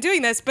is he even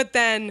doing this? But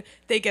then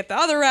they get the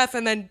other ref,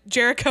 and then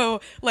Jericho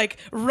like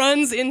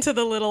runs into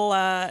the little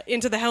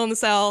into the Hell in the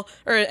Cell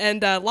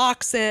and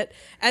locks it.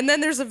 And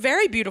then there's a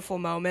very beautiful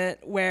moment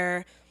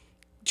where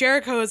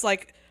Jericho is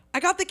like, I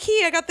got the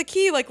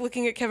key, like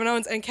looking at Kevin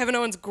Owens, and Kevin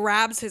Owens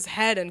grabs his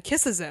head and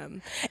kisses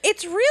him.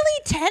 It's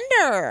really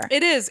tender.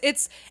 It is.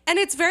 It's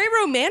very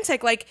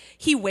romantic. Like,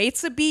 he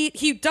waits a beat.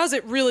 He does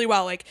it really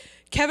well. Like,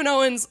 Kevin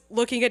Owens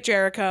looking at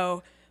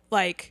Jericho,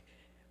 like,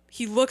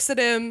 he looks at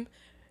him.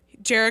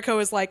 Jericho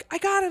is like, I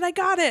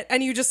got it.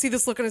 And you just see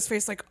this look on his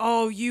face like,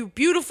 oh, you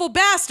beautiful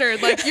bastard.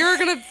 Like, you're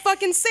going to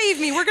fucking save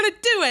me. We're going to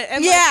do it.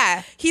 And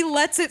like, he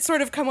lets it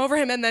sort of come over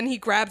him, and then he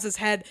grabs his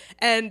head.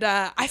 And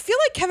I feel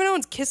like Kevin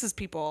Owens kisses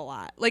people a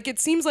lot. Like, it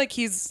seems like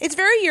it's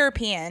very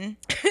European.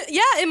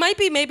 Yeah, it might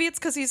be. Maybe it's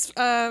because he's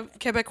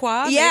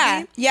Quebecois. Yeah,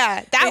 maybe.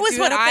 Yeah. That was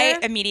what I there.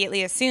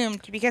 immediately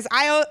assumed, because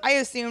I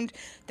assumed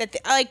that,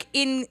 like,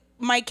 in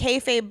my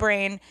kayfabe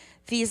brain,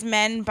 these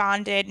men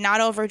bonded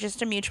not over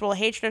just a mutual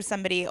hatred of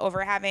somebody,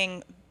 over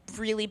having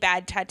really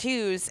bad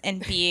tattoos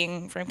and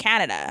being from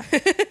Canada.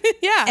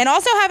 Yeah. And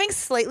also having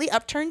slightly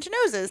upturned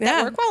noses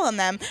that work well on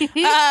them.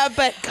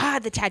 But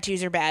God, the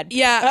tattoos are bad.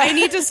 Yeah, I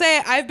need to say,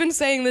 I've been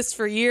saying this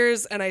for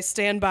years, and I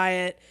stand by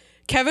it.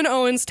 Kevin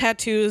Owens'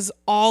 tattoos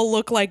all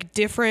look like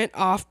different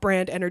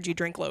off-brand energy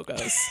drink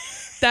logos.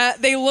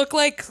 That they look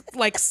like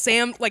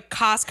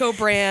Costco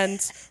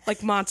brand,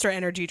 like Monster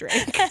Energy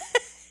drink.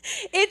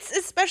 It's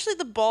especially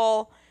the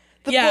bull.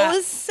 The bull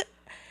is...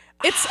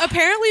 It's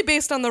apparently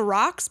based on The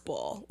Rock's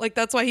bull. Like,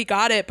 that's why he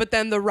got it. But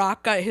then The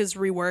Rock got his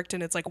reworked,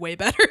 and it's, like, way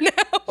better now.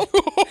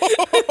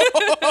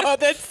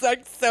 That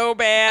sucked so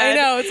bad.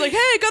 I know. It's like, hey,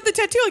 I got the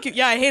tattoo. Like,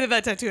 yeah, I hated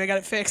that tattoo. I got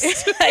it fixed.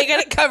 I got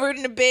it covered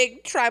in a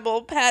big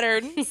tribal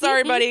pattern.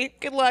 Sorry, buddy.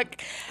 Good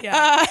luck.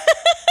 Yeah.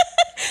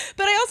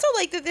 But I also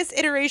like that this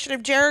iteration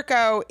of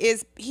Jericho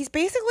he's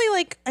basically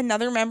like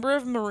another member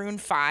of Maroon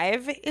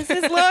 5 is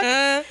his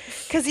look.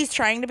 Because he's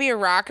trying to be a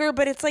rocker.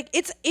 But it's like,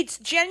 it's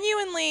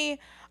genuinely...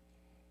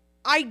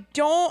 I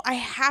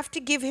have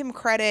to give him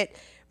credit.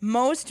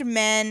 Most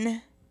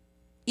men,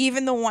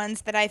 even the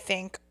ones that I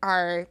think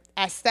are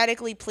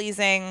aesthetically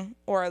pleasing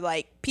or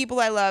like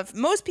people I love,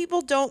 most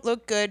people don't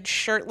look good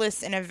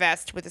shirtless in a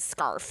vest with a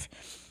scarf.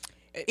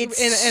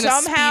 It's in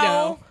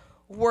somehow a Speedo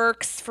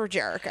works for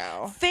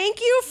Jericho. Thank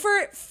you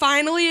for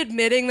finally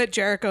admitting that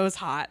Jericho's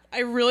hot. I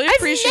really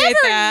appreciate I've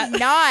never that.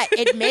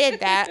 not admitted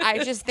that.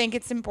 I just think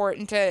it's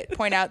important to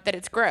point out that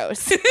it's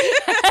gross.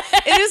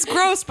 It is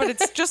gross, but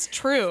it's just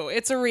true.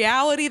 It's a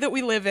reality that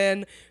we live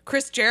in.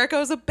 Chris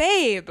Jericho's a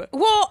babe.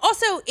 Well,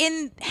 also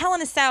in Hell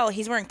in a Cell,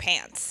 he's wearing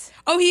pants.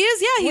 Oh, he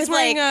is? Yeah, he's With,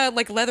 wearing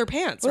like leather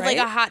pants, With right?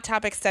 like a Hot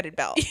Topic studded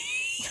belt.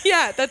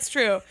 Yeah, that's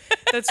true.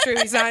 That's true.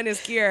 He's not in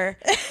his gear.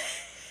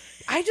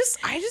 I just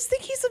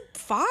think he's a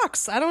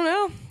fox. I don't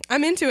know.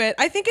 I'm into it.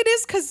 I think it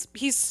is because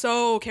he's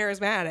so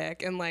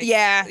charismatic and like,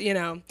 Yeah. you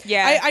know.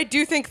 Yeah. I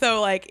do think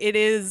though, like it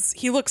is,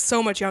 he looks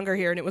so much younger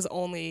here and it was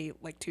only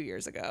like 2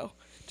 years ago.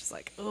 Just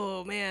like,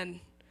 oh man.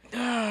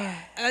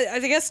 I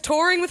guess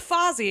touring with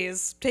Fozzy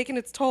is taking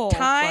its toll.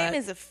 Time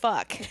is a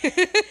fuck.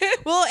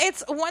 Well,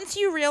 it's once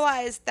you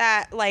realize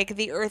that like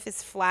the earth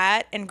is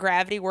flat and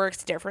gravity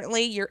works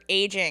differently, your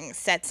aging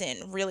sets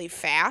in really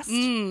fast.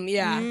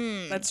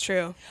 That's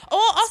true.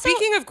 Oh, also,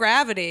 Speaking of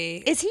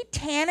gravity, is he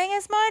tanning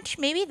as much?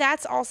 Maybe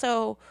that's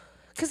also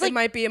because like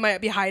it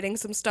might be hiding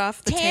some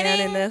stuff. The tan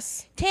in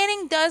this.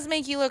 Tanning does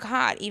make you look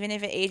hot, even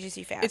if it ages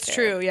you faster. It's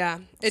true. Yeah,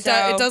 it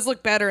So- does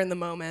look better in the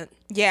moment.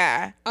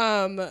 Yeah.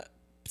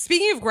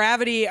 Speaking of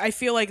gravity, I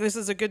feel like this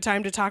is a good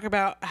time to talk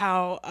about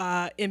how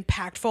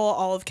impactful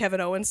all of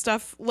Kevin Owens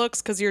stuff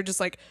looks, because you're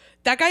just like,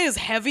 that guy is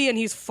heavy and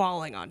he's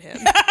falling on him.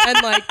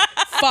 And like,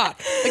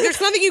 fuck. Like,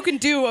 there's nothing you can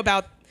do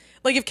about,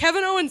 like, if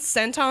Kevin Owens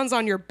sentons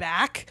on your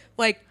back,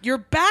 like, your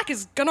back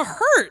is gonna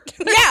hurt.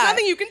 There's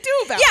nothing you can do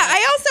about it. Yeah,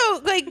 I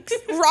also, like,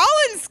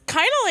 Rollins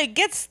kind of, like,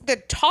 gets the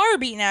tar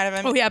beaten out of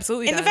him. Oh, he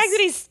absolutely and does. the fact that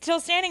he's still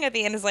standing at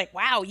the end is like,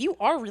 wow, you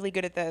are really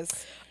good at this.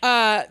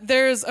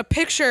 There's a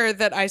picture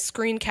that I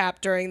screen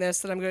capped during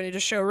this that I'm going to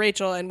just show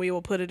Rachel, and we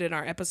will put it in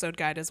our episode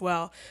guide as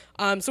well.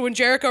 So when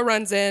Jericho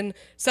runs in,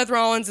 Seth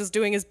Rollins is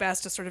doing his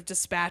best to sort of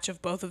dispatch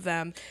of both of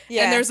them.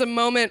 Yeah. And there's a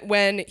moment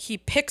when he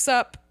picks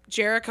up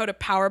Jericho to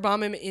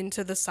powerbomb him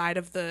into the side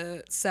of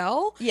the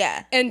cell.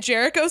 Yeah. And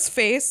Jericho's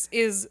face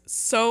is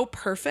so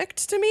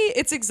perfect to me.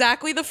 It's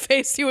exactly the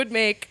face you would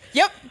make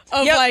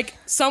of like,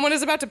 someone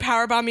is about to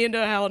powerbomb me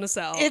into a Hell in a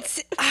Cell.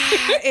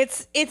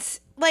 It's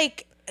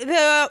like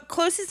the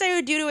closest I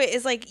would do to it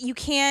is like you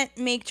can't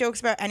make jokes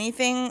about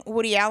anything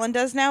Woody Allen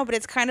does now, but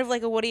it's kind of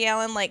like a Woody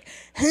Allen like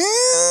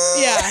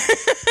Yeah.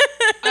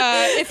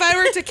 If I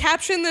were to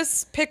caption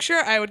this picture,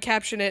 I would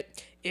caption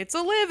it, "It's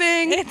a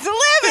living." It's a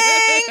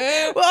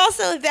living. Well,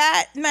 also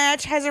that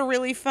match has a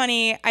really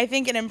funny, I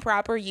think, an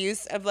improper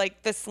use of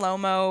like the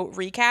slow-mo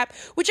recap,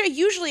 which I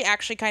usually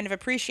actually kind of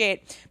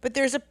appreciate. But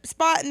there's a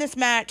spot in this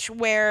match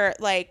where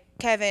like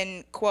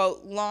Kevin,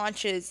 quote,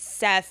 launches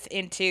Seth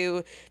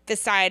into the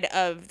side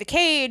of the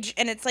cage,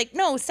 and it's like,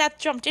 no, Seth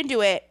jumped into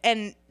it,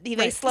 and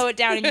they slow it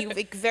down, and you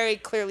like, very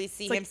clearly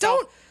see Like, himself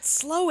don't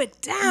slow it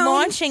down.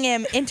 launching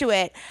him into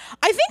it.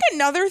 I think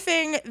another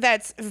thing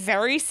that's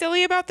very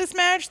silly about this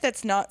match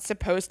that's not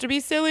supposed to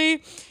be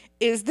silly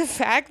is the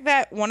fact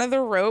that one of the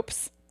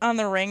ropes on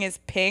the ring is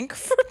pink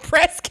for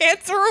breast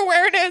cancer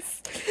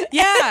awareness.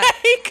 Yeah.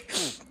 Like,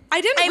 I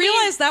didn't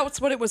realize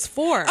that's what it was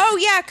for. oh,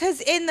 yeah, because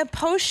in the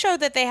post show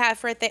that they have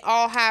for it, they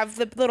all have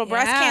the little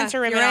breast cancer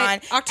ribbon on.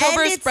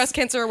 October And is it's- Breast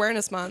Cancer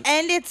Awareness Month.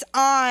 And it's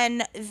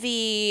on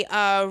the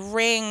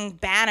ring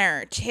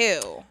banner,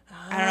 too.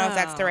 I don't know if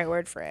that's the right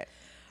word for it.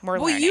 We're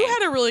Well, learning. you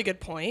had a really good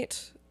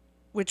point,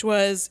 which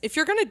was, if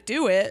you're going to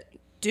do it,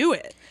 do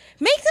it.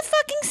 Make the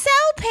fucking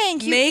cell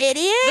pink, you Make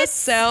idiot. the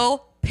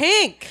cell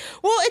pink.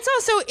 Well, it's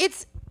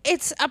also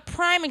it's a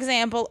prime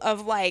example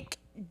of like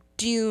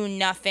do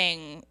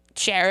nothing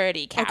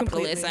charity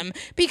capitalism,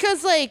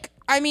 because like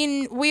I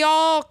mean we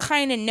all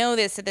kind of know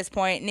this at this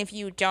point, and if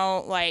you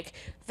don't, like,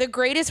 the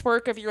greatest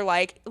work of your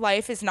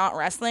life is not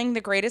wrestling.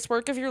 The greatest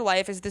work of your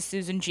life is the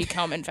Susan G.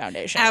 Komen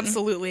Foundation.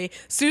 Absolutely.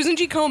 Susan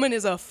G. Komen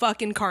is a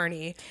fucking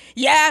carny.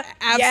 Yeah,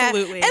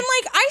 Absolutely. Yeah. And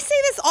like I say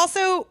this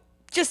also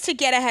just to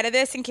get ahead of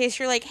this in case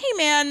you're like, hey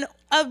man,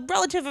 a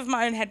relative of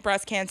mine had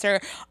breast cancer.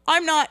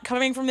 I'm not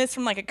coming from this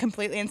from like a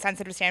completely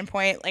insensitive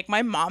standpoint. Like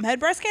my mom had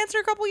breast cancer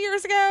a couple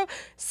years ago.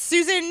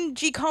 Susan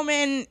G.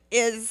 Komen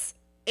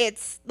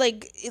it's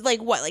like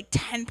what, like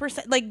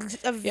 10%, like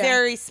a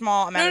very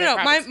small amount. No.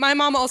 My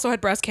mom also had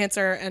breast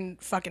cancer and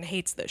fucking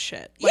hates this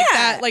shit. Like Yeah.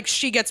 that, like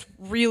she gets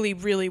really,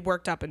 really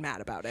worked up and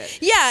mad about it.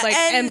 Yeah, Like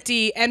and-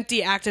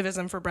 empty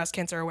activism for breast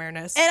cancer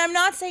awareness. And I'm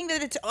not saying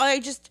that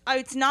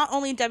it's not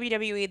only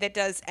WWE that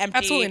does empty.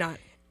 Absolutely not.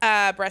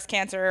 Breast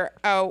cancer,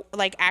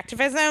 like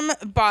activism,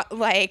 but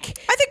like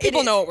I think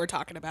people know what we're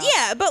talking about.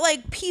 Yeah, but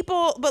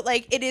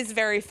it is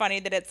very funny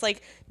that it's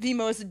like the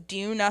most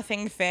do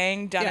nothing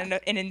thing done in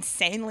an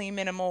insanely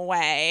minimal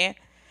way.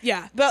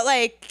 Yeah. But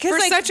like, For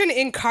like, such an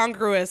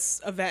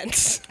incongruous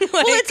event. Like,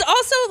 well, it's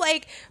also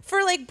like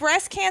for like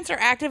breast cancer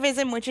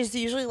activism, which is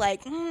usually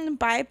like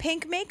buy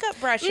pink makeup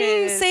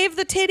brushes, save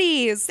the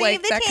titties. save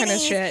Like the that kind of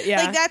titties. shit.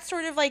 Yeah. Like that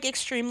sort of like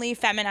extremely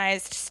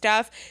feminized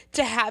stuff,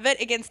 to have it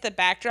against the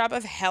backdrop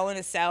of Hell in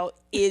a Cell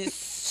is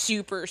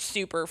super,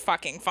 super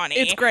fucking funny.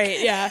 It's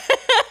great, yeah.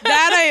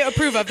 That I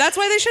approve of. That's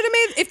why they should have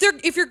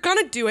made, if you're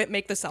gonna do it,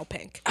 make the cell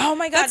pink. Oh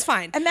my God. That's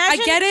fine.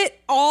 Imagine, I get it.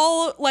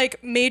 All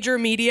like major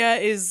media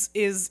is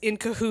in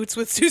cahoots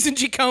with Susan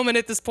G. Komen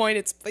at this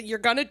point. You're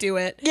gonna do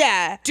it.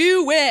 Yeah.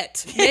 Do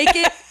it. Make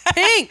it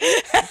pink.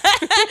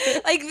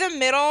 Like the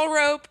middle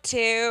rope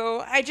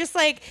too. I just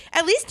like,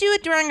 at least do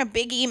it during a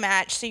Big E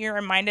match so you're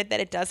reminded that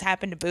it does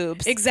happen to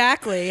boobs.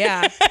 Exactly,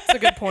 yeah. That's a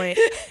good point.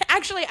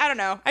 Actually, I don't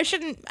know. I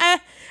shouldn't.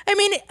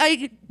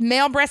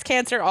 Male breast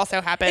cancer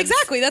also happens.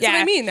 Exactly, that's what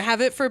I mean.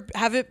 Have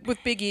it with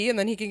Big E, and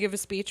then he can give a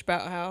speech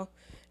about how it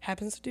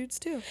happens to dudes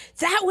too.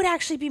 That would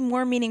actually be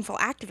more meaningful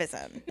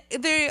activism.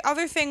 The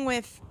other thing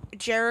with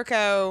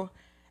Jericho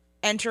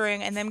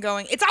entering and them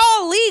going, it's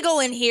all legal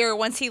in here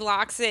once he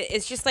locks it,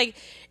 is just like,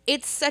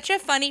 it's such a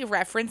funny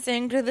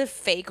referencing to the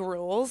fake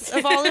rules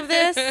of all of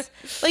this.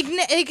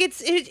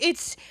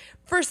 It's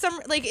for some,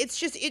 like, it's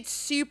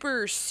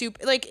super,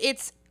 like,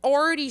 it's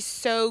already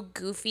so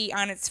goofy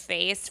on its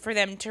face. For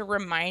them to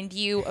remind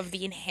you of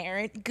the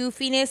inherent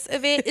goofiness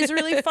of it is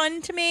really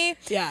fun to me.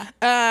 Yeah.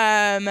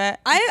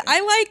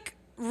 I like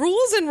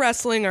rules in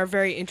wrestling are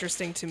very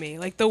interesting to me,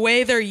 like the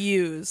way they're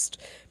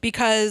used,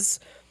 because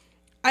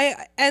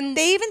and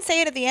they even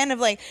say it at the end of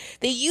like,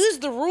 they use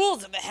the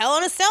rules of a Hell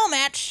in a Cell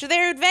match to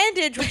their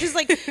advantage, which is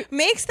like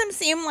makes them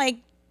seem like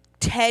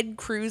Ted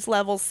Cruz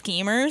level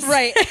schemers.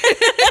 Right.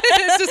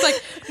 It's just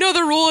like, no,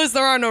 the rule is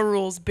there are no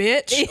rules,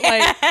 bitch. Yeah.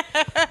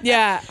 Like,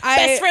 yeah.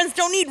 Best friends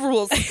don't need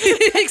rules.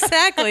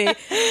 Exactly.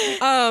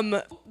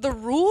 The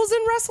rules in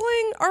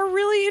wrestling are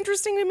really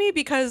interesting to me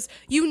because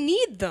you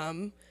need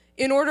them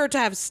in order to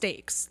have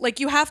stakes.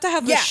 Like, you have to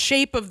have the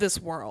shape of this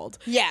world.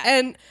 Yeah.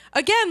 And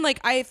again, like,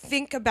 I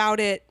think about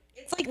it.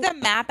 It's like the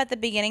map at the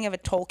beginning of a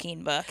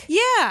Tolkien book.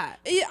 Yeah.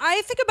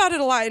 I think about it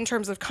a lot in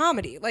terms of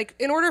comedy. Like,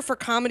 in order for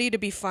comedy to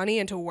be funny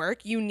and to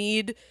work, you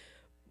need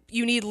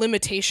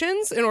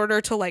limitations in order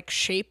to like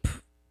shape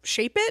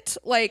it.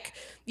 Like,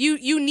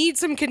 you need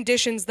some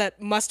conditions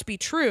that must be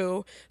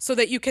true so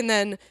that you can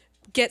then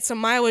get some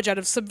mileage out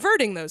of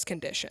subverting those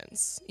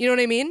conditions. You know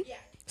what I mean? Yeah.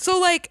 So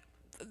like,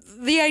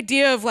 the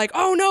idea of like,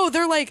 oh no,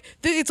 they're like,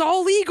 it's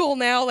all legal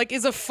now, like,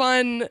 is a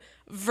fun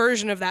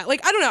version of that.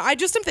 Like, I don't know. I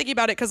just am thinking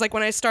about it because like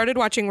when I started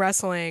watching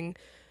wrestling,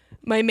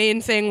 my main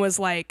thing was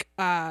like,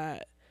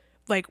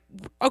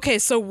 okay,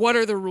 so what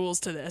are the rules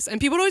to this?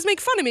 And people would always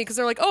make fun of me because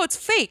they're like, oh, it's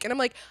fake. And I'm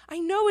like, I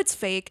know it's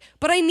fake,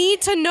 but I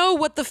need to know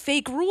what the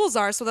fake rules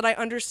are so that I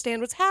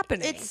understand what's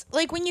happening. It's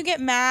like when you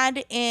get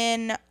mad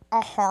in a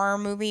horror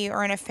movie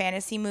or in a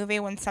fantasy movie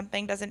when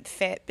something doesn't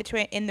fit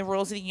in the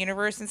rules of the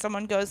universe, and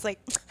someone goes like,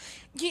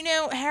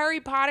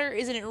 Harry Potter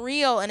isn't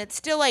real, and it's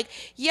still like,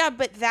 yeah,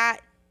 but that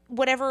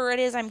whatever it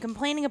is I'm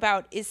complaining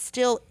about is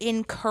still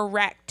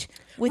incorrect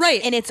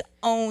in its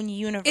own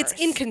universe. It's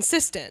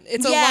inconsistent.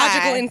 It's a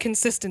logical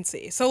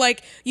inconsistency. So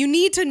like, you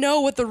need to know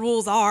what the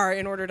rules are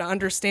in order to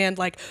understand,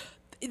 like,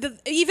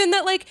 even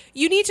that, like,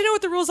 you need to know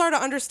what the rules are to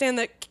understand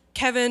that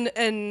Kevin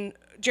and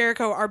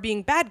Jericho are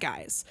being bad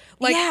guys.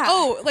 Like,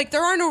 like,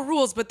 there are no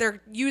rules, but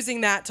they're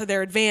using that to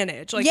their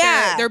advantage. Like,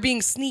 they're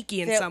being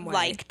sneaky in some way.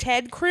 Like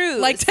Ted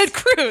Cruz.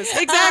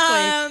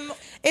 Exactly.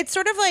 It's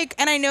sort of like,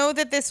 and I know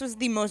that this was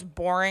the most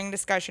boring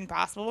discussion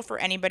possible for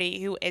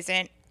anybody who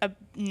isn't a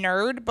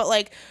nerd, but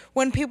like,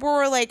 when people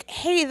were like,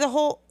 hey, the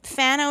whole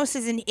Thanos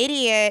is an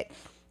idiot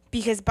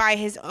because by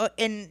his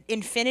in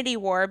Infinity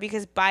War,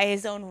 because by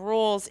his own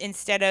rules,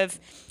 instead of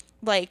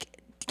like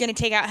going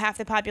to take out half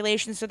the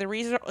population so the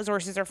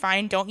resources are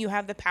fine, don't you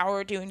have the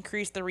power to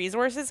increase the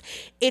resources?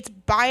 It's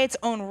by its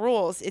own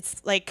rules.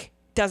 It's like,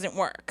 doesn't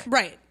work.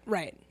 Right.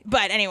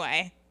 But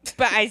anyway,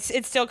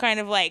 it's still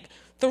kind of like,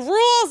 the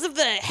rules of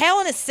the Hell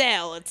in a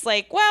Cell. It's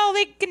like, well,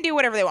 they can do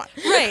whatever they want.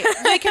 Right.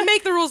 They can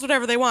make the rules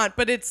whatever they want,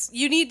 but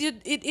you need to,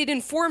 it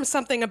informs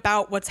something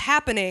about what's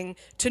happening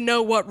to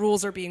know what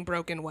rules are being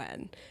broken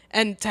when,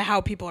 and to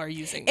how people are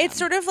using them. It's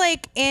sort of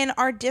like in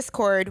our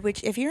Discord,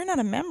 which if you're not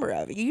a member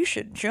of, you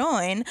should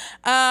join.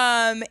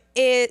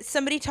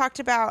 Somebody talked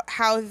about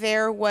how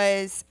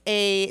there's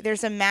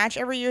a match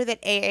every year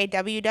that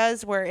AAW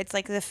does where it's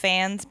like the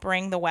fans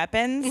bring the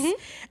weapons. Mm-hmm.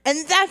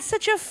 And that's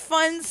such a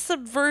fun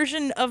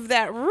subversion of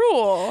that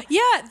rule. Yeah,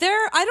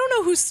 I don't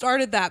know who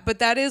started that, but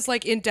that is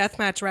like in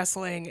deathmatch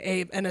wrestling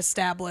an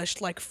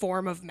established like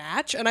form of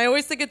match. And I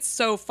always think it's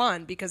so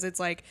fun because it's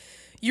like,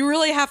 you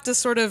really have to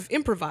sort of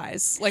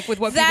improvise, like, with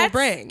what people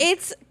bring.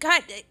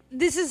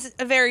 This is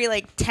a very,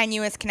 like,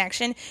 tenuous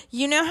connection.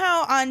 You know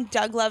how on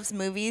Doug Loves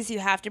Movies you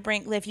have to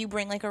if you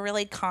bring, like, a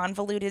really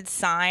convoluted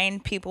sign,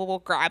 people will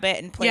grab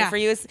it and play for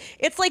you?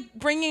 It's like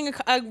bringing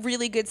a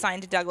really good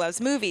sign to Doug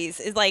Loves Movies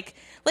is like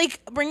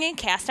bringing a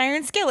cast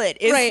iron skillet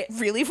is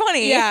really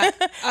funny. Yeah.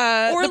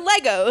 Or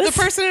Legos. The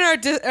person in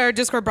our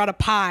Discord brought a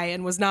pie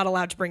and was not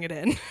allowed to bring it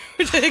in,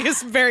 which I think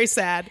is very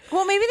sad.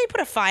 Well, maybe they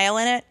put a file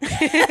in it.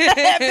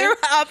 If they're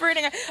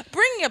operating.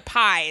 Bringing a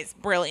pie is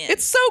brilliant.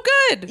 It's so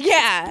good.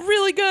 Yeah.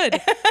 Really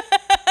good.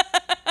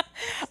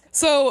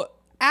 So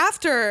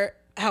after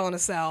Hell in a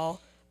Cell,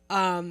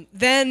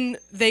 Then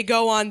they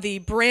go on the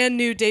brand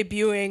new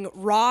debuting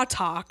Raw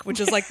Talk, which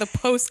is like the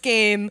post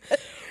game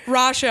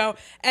Raw show,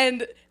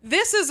 and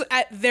this is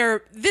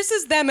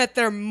them at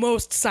their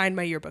most Sign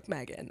My Yearbook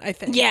Megan, I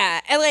think.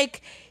 Yeah, and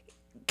like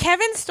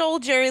Kevin stole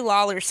Jerry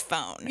Lawler's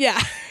phone. Yeah.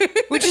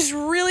 Which is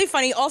really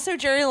funny. Also,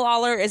 Jerry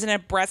Lawler is in a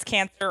breast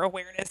cancer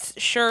awareness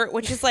shirt,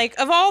 which is like,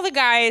 of all the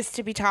guys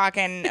to be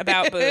talking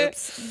about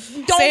boobs,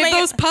 don't save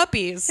those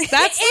puppies.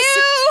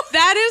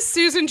 That is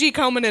Susan G.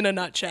 Komen in a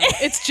nutshell.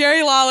 It's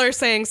Jerry Lawler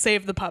saying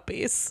save the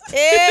puppies. Ew.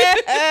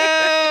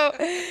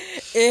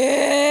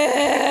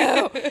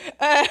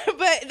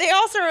 But they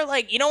also are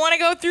like, you don't want to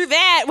go through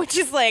that, which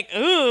is like,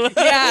 ooh.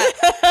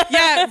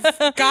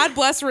 Yeah. God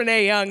bless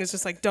Renee Young is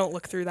just like, don't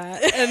look through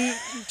that. And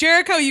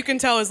Jericho, you can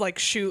tell, is like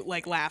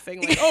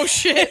laughing, like, oh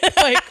shit,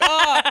 like,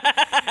 oh,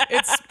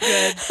 it's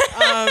good.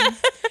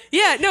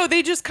 Yeah, no,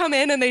 they just come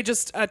in and they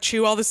just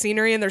chew all the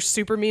scenery, and they're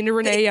super mean to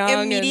Renee Young.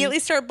 Immediately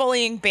start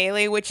bullying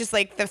Bailey, which is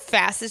like the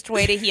fastest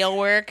way to heel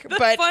work,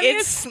 but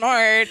it's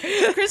smart.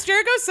 Chris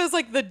Jericho says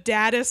like the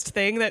daddest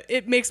thing that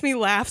it makes me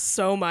laugh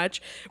so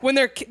much when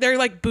they're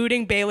like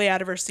booting Bailey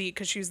out of her seat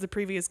because she's the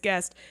previous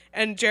guest,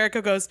 and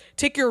Jericho goes,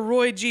 "Take your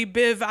Roy G.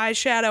 Biv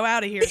eyeshadow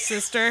out of here,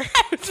 sister."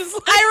 Just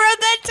like, I wrote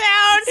that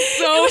down.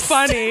 So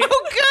funny. So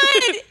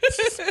good.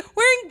 She's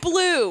wearing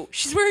blue.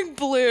 She's wearing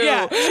blue.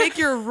 Yeah. Take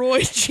your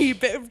Roy G.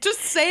 Biv. Just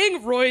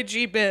saying Roy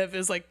G. Biv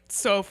is like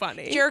so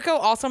funny. Jericho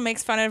also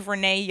makes fun of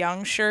Renee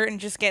Young's shirt and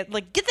just get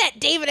that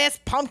David S.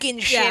 Pumpkin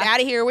shit out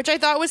of here, which I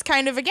thought was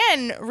kind of,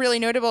 again, really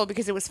notable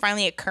because it was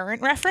finally a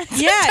current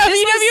reference. Yeah, WWE.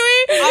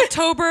 This was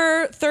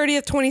October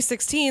 30th,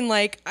 2016.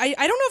 Like, I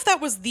don't know if that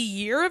was the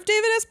year of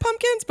David S.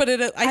 Pumpkins, but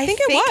I think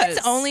it was.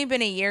 It's only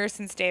been a year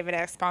since David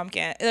S.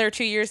 Pumpkin. Or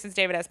 2 years since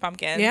David S.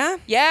 Pumpkins. Yeah?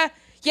 Yeah.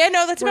 Yeah,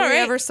 no, that's about Were we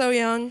right. ever so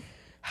young?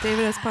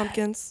 David S.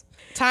 Pumpkins.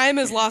 Time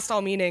has lost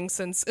all meaning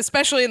since,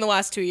 especially in the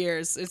last 2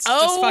 years. It's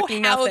just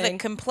fucking how nothing. The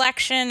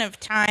complexion of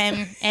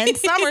time and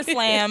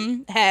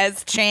SummerSlam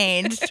has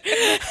changed.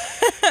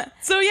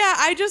 So yeah,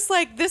 I just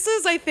like, this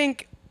is, I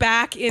think,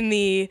 back in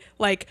the,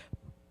 like,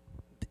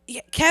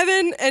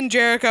 Kevin and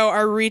Jericho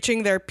are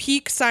reaching their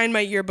peak Sign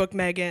My Yearbook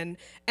Megan,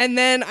 and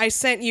then I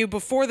sent you,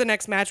 before the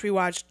next match we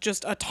watched,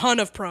 just a ton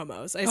of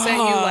promos. I sent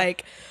you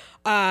like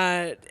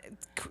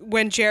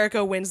when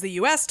Jericho wins the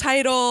US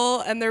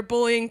title and they're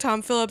bullying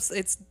Tom Phillips.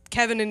 It's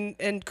Kevin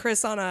and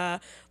Chris on a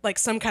like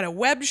some kind of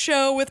web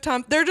show with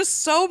Tom. They're just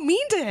so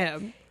mean to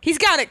him. He's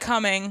got it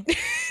coming.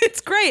 It's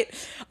great.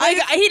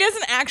 He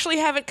doesn't actually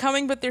have it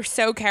coming, but they're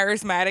so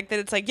charismatic that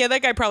it's like, yeah,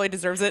 that guy probably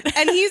deserves it.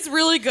 And he's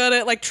really good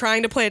at like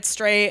trying to play it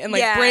straight and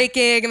like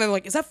breaking, and they're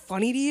like, is that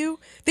funny to you?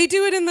 They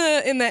do it in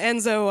the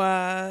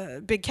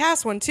Enzo Big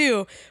Cass one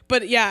too.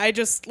 But yeah, I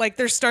just like,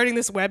 they're starting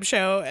this web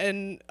show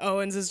and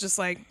Owens is just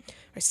like,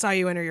 I saw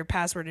you enter your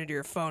password into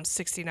your phone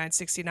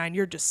 6969.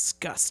 You're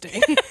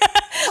disgusting.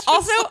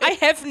 Also, I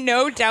have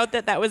no doubt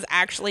that was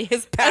actually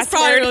his password. That's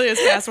probably really his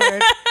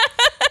password.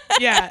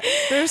 Yeah,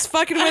 they're just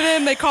fucking with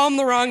him. They call him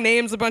the wrong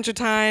names a bunch of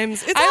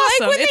times. It's awesome.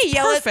 I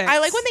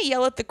like when they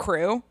yell at the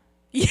crew.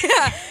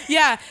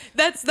 Yeah.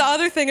 That's the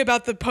other thing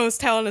about the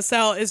post Hell in a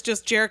Cell is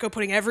just Jericho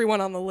putting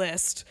everyone on the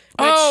list.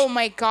 Oh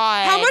my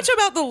God. How much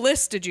about the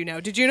list did you know?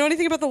 Did you know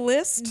anything about the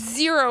list?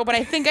 Zero, but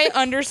I think I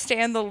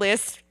understand the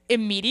list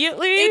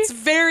immediately. It's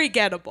very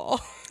gettable.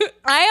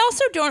 I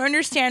also don't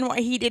understand why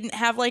he didn't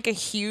have like a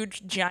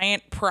huge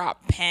giant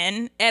prop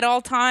pen at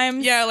all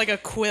times. Yeah, like a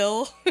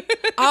quill.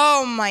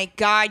 Oh my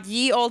God,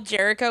 ye old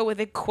Jericho with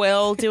a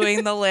quill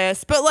doing the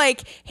list. But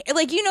like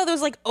you know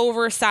those like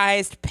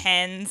oversized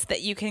pens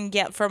that you can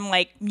get from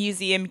like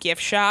museum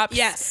gift shops?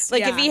 Yes.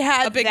 Like if he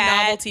had a big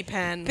novelty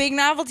pen. Big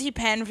novelty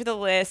pen for the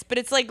list, but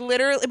it's like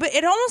literally, but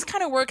it almost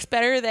kind of works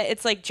better that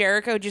it's like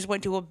Jericho just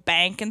went to a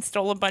bank and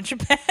stole a bunch of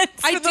pens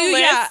for the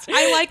list. Yeah.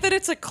 I like that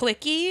it's a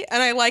clicky,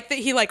 and I like that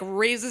he like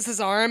raises his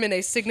arm in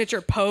a signature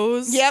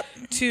pose. Yep.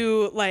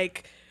 To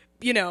like,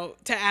 you know,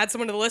 to add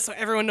someone to the list so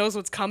everyone knows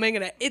what's coming,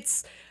 and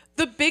it's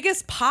the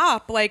biggest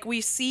pop like we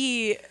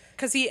see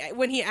because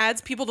when he adds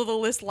people to the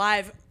list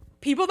live,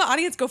 people in the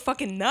audience go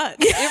fucking nuts.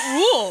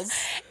 It rules.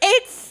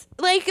 It's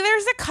like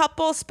there's a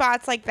couple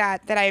spots like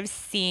that I've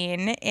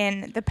seen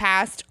in the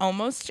past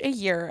almost a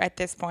year at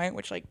this point,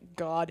 which like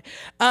God,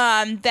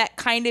 that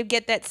kind of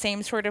get that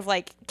same sort of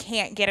like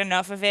can't get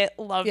enough of it,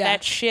 love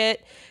that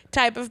shit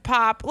type of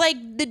pop, like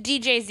the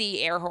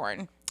DJZ air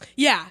horn.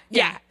 Yeah.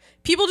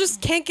 People just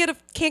can't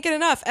get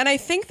enough, and I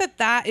think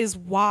that is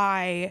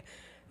why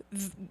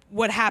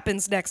what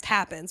happens next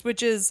happens,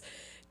 which is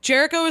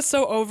Jericho is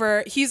so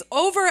over. He's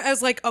over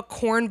as like a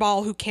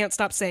cornball who can't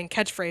stop saying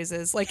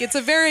catchphrases. Like it's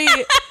a very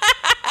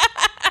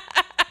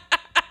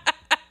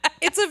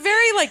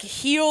like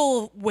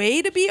heel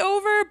way to be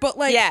over, but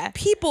like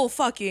people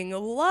fucking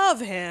love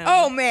him.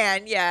 Oh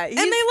man, yeah. And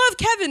they love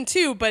Kevin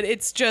too, but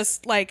it's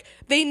just like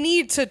they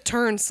need to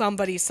turn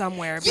somebody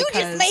somewhere because you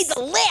just made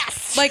the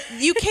list. Like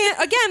you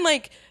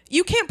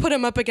can't put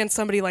him up against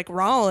somebody like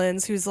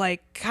Rollins, who's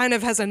like kind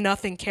of has a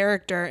nothing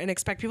character, and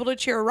expect people to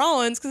cheer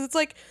Rollins because it's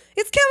like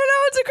it's Kevin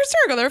Owens and Chris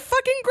Jericho. They're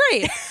fucking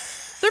great.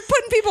 They're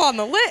putting people on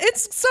the list.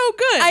 It's so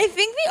good. I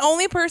think the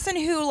only person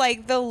who,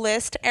 like, the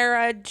List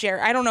era,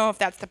 I don't know if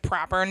that's the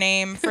proper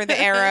name for the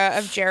era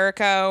of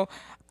Jericho,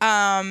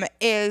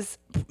 is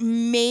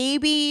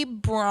maybe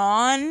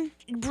Braun.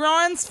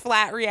 Braun's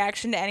flat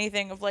reaction to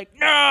anything of, like,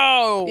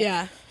 no!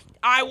 Yeah.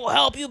 I will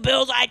help you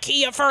build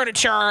IKEA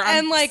furniture.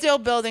 I'm like still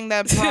building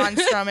the Braun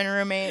Strowman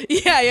roommate.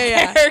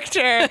 Yeah.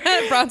 Character.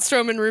 Braun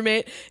Strowman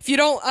roommate. If you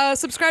don't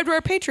subscribe to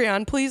our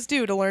Patreon, please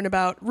do to learn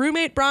about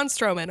roommate Braun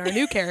Strowman, our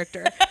new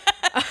character.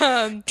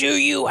 Do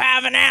you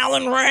have an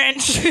Allen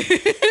wrench?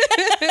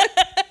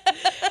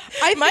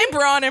 My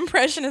Braun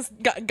impression has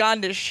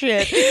gone to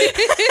shit.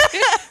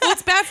 Well,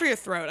 it's bad for your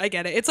throat. I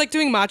get it. It's like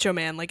doing Macho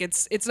Man. Like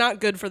it's not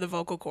good for the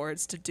vocal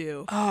cords to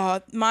do.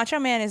 Oh, Macho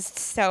Man is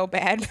so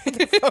bad for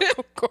the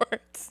vocal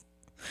cords.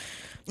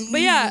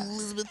 But yeah,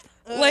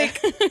 like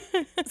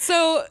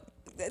so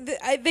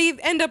they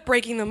end up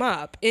breaking them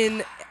up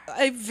in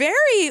a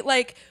very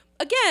like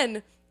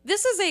again.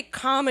 This is a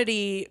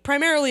comedy,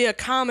 primarily a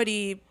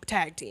comedy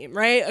tag team,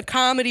 right? A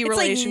comedy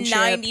relationship.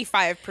 It's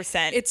like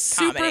 95%. It's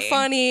comedy. super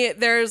funny.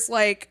 There's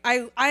like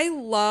I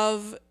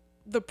love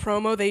the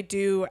promo they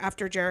do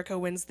after Jericho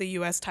wins the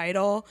US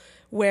title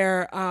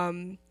where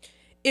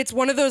it's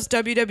one of those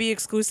WWE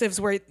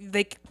exclusives where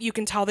you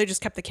can tell they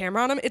just kept the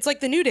camera on him. It's like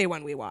the New Day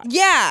one we watched.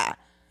 Yeah.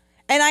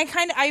 And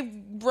I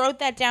wrote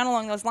that down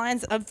along those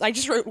lines of, I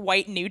just wrote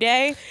White New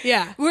Day.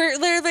 Yeah.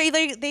 Where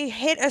they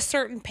hit a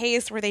certain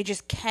pace where they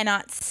just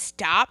cannot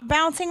stop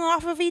bouncing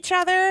off of each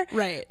other.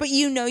 Right. But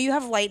you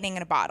have lightning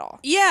in a bottle.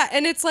 Yeah,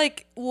 and it's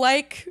like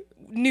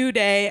New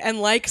Day and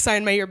like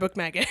Sign My Yearbook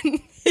Megan.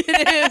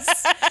 It is.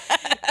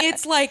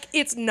 It's like,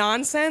 it's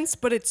nonsense,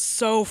 but it's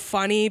so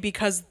funny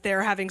because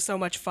they're having so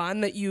much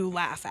fun that you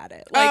laugh at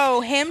it.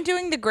 Like, him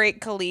doing the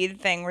Great Khalid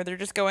thing where they're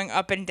just going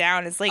up and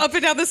down is like... Up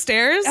and down the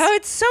stairs? Oh,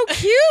 it's so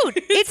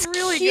cute. It's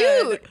really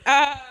cute.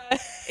 Good.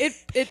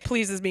 It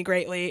pleases me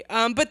greatly.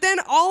 But then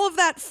all of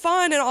that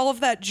fun and all of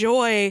that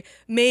joy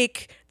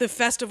make the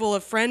Festival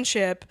of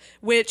Friendship,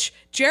 which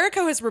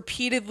Jericho has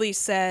repeatedly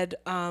said,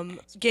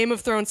 Game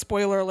of Thrones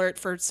spoiler alert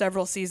for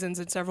several seasons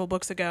and several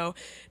books ago,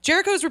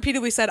 Jericho has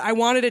repeatedly said, I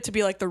wanted it to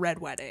be like the Red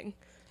Wedding.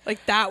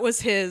 Like that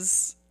was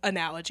his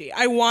analogy.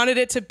 I wanted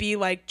it to be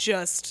like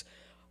just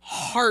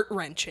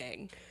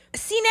heart-wrenching.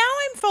 See, now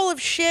I'm full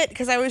of shit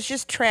because I was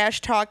just trash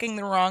talking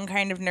the wrong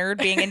kind of nerd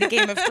being into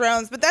Game of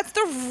Thrones, but that's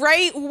the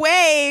right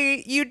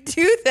way you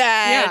do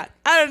that. Yeah.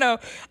 I don't know.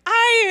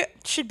 I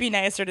should be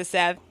nicer to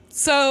Seth.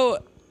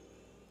 So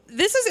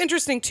this is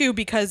interesting too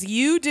because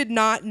you did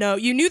not know,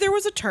 you knew there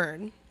was a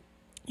turn.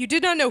 You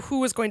did not know who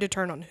was going to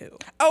turn on who.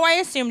 Oh, I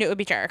assumed it would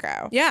be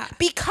Jericho. Yeah.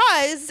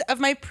 Because of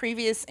my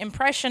previous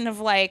impression of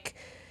like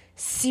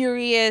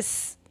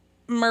serious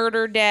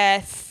murder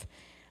death.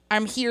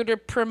 I'm here to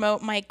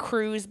promote my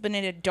cruise, but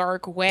in a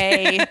dark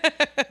way.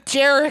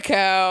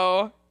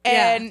 Jericho.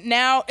 And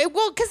now,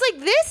 because like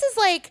this is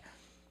like,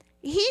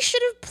 he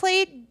should have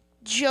played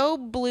Joe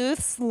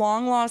Bluth's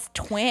long lost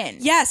twin.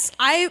 Yes,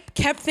 I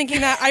kept thinking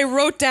that. I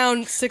wrote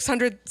down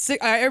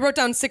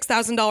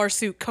 $6,000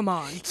 suit. Come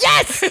on.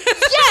 Yes,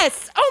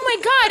 yes. Oh my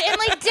God. And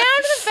like down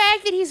to the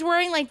fact that he's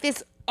wearing like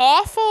this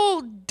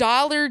awful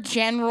Dollar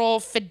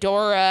General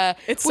fedora,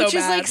 It's so which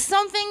is bad. like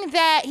something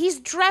that he's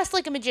dressed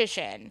like a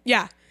magician.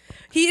 Yeah.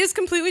 He is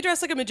completely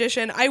dressed like a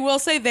magician. I will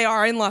say they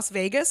are in Las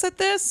Vegas at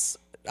this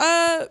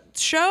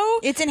show.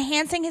 It's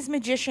enhancing his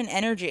magician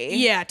energy.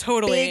 Yeah,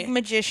 totally. Big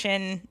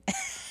magician.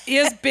 He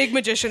has big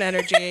magician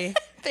energy.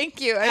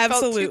 Thank you. I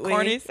Absolutely. felt too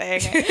corny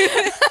saying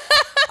it.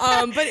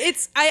 But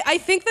I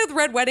think the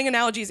Red Wedding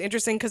analogy is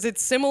interesting because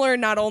it's similar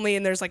not only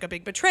in there's like a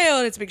big betrayal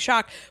and it's a big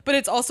shock, but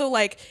it's also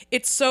like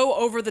it's so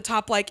over the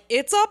top, like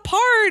it's a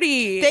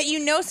party that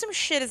you know some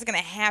shit is gonna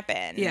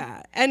happen.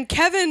 Yeah, and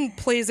Kevin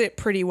plays it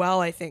pretty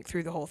well, I think,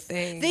 through the whole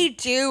thing. They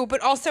do,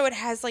 but also it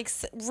has like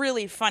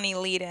really funny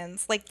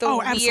lead-ins, like the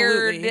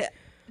absolutely. weird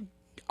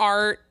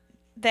art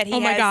that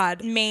he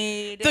has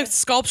made. The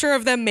sculpture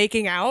of them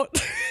making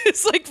out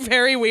is like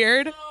very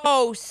weird.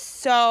 Oh,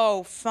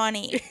 so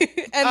funny.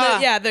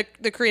 And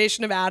the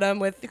creation of Adam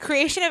with the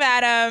creation of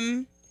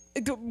Adam.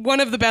 One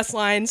of the best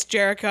lines,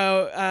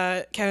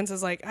 Jericho, Kevin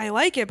says like, I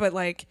like it, but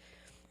like,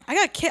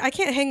 I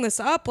can't hang this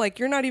up. Like,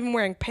 you're not even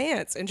wearing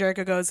pants. And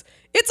Jericho goes,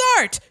 it's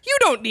art. You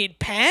don't need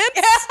pants.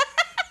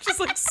 Just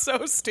like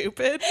so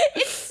stupid.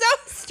 It's so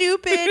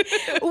stupid.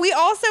 We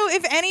also,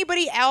 if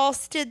anybody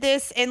else did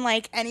this in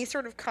like any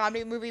sort of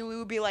comedy movie, we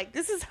would be like,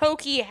 this is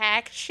hokey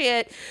hack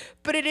shit.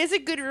 But it is a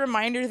good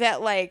reminder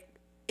that like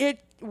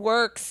it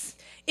works.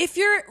 If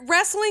your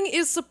wrestling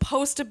is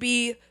supposed to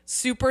be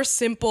super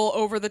simple,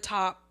 over the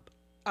top,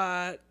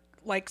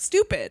 like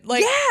stupid,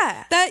 like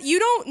that we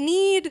don't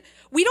need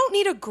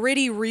a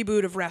gritty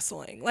reboot of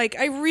wrestling. Like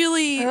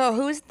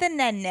who's the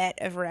Nanette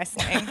of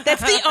wrestling?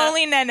 That's the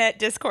only Nanette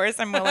discourse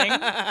I'm willing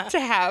to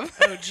have.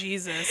 Oh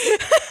Jesus.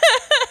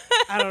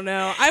 I don't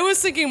know. I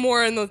was thinking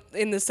more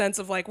in the sense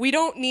of like we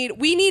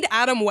need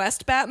Adam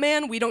West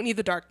Batman. We don't need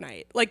the Dark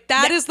Knight. Like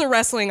that is the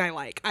wrestling I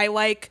like. I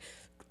like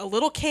a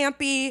little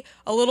campy,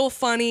 a little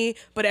funny,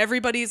 but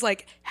everybody's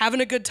like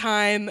having a good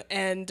time,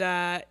 and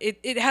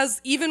it has,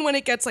 even when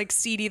it gets like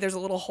seedy, there's a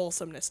little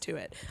wholesomeness to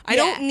it. I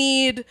don't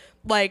need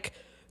like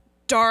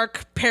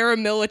dark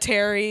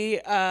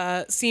paramilitary,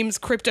 seems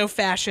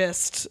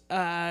crypto-fascist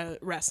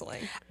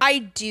wrestling. I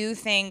do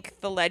think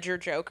the Ledger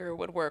Joker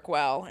would work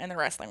well in the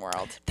wrestling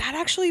world. That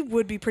actually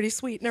would be pretty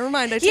sweet. Never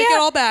mind, I take it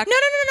all back.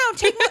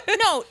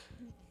 No.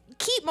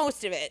 Keep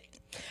most of it.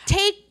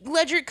 Take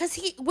Ledger, because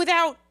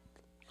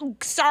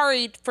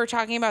sorry for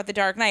talking about The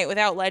Dark Knight.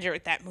 Without Ledger,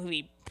 that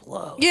movie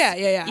blows.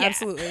 Yeah,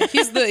 absolutely.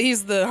 He's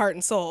the heart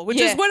and soul, which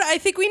is what I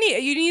think we need.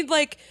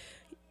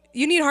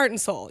 You need heart and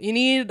soul. You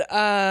need,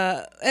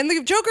 and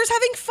the Joker's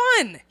having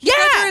fun.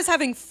 Ledger is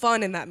having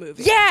fun in that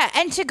movie. Yeah,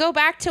 and to go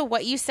back to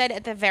what you said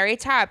at the very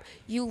top,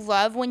 you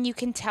love when you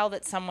can tell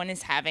that someone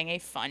is having a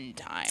fun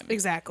time.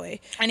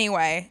 Exactly.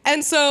 Anyway.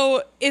 And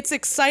so it's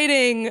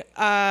exciting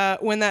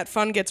when that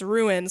fun gets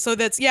ruined. So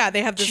they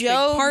have this big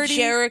party.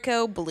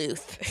 Jericho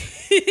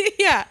Bluth.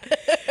 Yeah.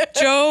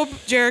 Job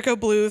Jericho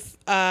Bluth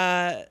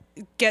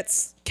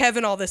gets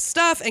Kevin all this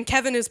stuff, and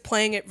Kevin is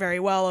playing it very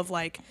well of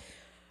like,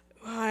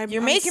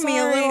 You're making me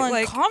a little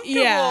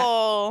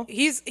uncomfortable.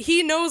 Yeah,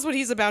 he knows what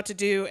he's about to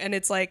do, and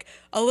it's like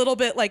a little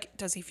bit like,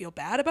 does he feel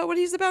bad about what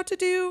he's about to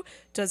do?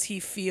 Does he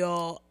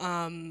feel,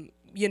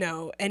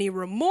 any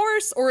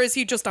remorse, or is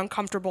he just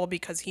uncomfortable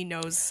because he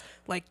knows,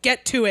 like,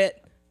 get to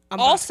it?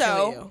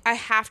 Also, I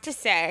have to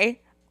say,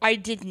 I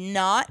did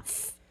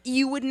not.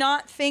 You would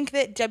not think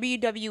that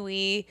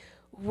WWE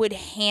would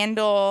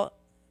handle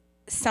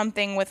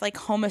something with like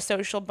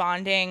homosocial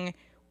bonding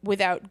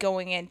without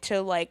going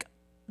into like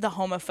the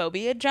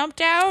homophobia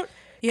jumped out,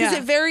 because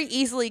it very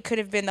easily could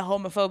have been the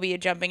homophobia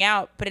jumping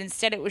out, but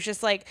instead it was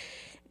just like,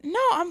 no,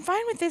 I'm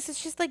fine with this.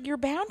 It's just like, your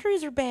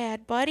boundaries are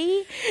bad,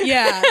 buddy.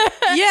 Yeah.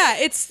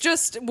 It's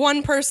just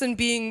one person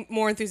being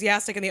more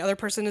enthusiastic and the other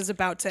person is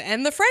about to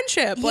end the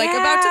friendship, like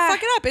about to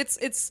fuck it up.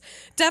 It's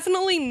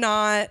definitely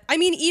not. I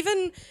mean,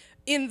 even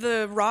in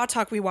the Raw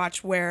talk we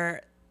watched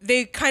where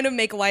they kind of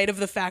make light of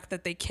the fact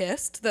that they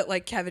kissed, that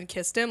like Kevin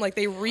kissed him, like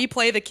they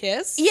replay the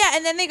kiss. Yeah,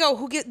 and then they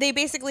go, they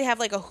basically have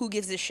like a who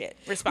gives a shit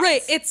response.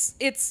 Right.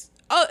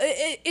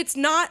 It's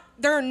not,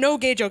 there are no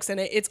gay jokes in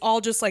it. It's all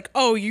just like,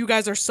 oh, you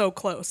guys are so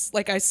close.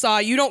 Like, I saw,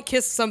 you don't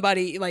kiss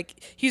somebody, like,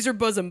 he's your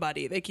bosom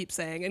buddy, they keep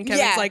saying. And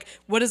Kevin's like,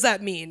 what does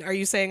that mean? Are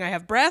you saying I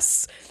have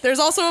breasts? There's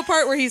also a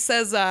part where he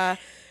says,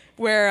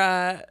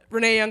 where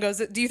Renee Young goes,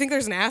 do you think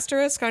there's an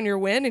asterisk on your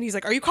win? And he's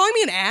like, are you calling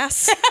me an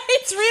ass?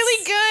 It's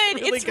really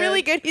good. It's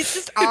really good. He's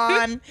just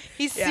on.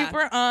 He's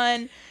super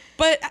on.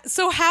 But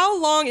so how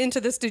long into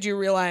this did you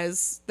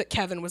realize that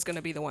Kevin was going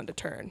to be the one to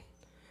turn?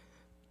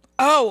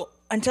 Oh,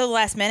 until the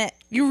last minute.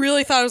 You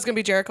really thought it was going to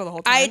be Jericho the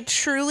whole time? I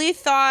truly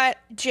thought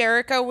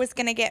Jericho was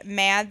going to get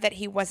mad that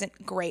he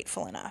wasn't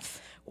grateful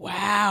enough.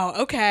 Wow.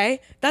 Okay.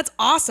 That's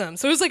awesome.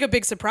 So it was like a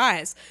big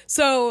surprise.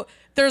 So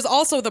there's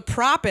also the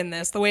prop in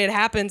this. The way it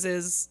happens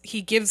is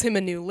he gives him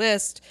a new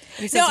list.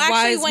 And he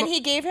says, when he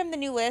gave him the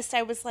new list,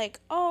 I was like,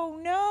 oh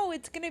no,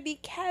 it's going to be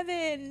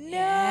Kevin. No.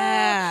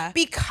 Yeah.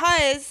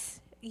 Because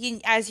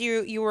as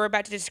you were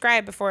about to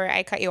describe before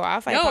I cut you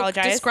off, I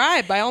apologize.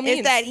 Describe, by all means.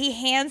 Is that he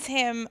hands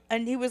him,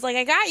 and he was like,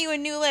 I got you a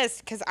new list,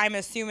 because I'm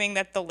assuming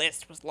that the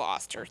list was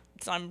lost or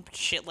some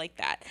shit like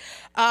that.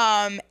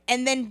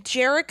 And then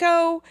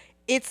Jericho,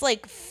 it's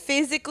like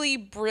physically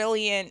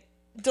brilliant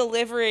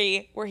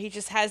delivery where he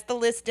just has the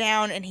list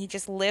down and he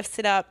just lifts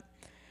it up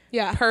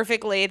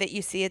perfectly that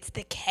you see it's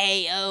the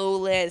KO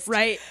list.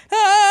 Right.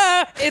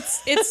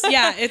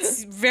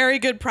 It's very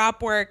good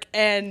prop work,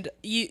 and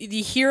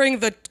you hearing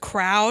the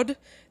crowd,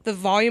 the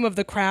volume of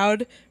the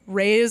crowd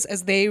raise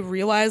as they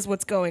realize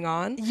what's going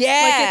on. Yeah.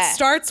 Like it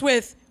starts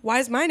with, why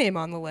is my name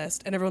on the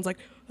list? And everyone's like,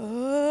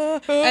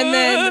 and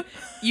then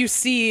you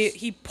see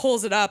he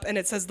pulls it up and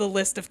it says the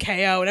list of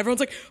KO, and everyone's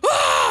like,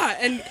 ah!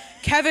 And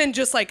Kevin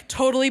just like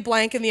totally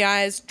blank in the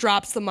eyes,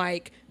 drops the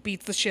mic,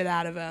 beats the shit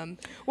out of him.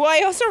 Well,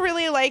 I also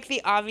really like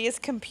the obvious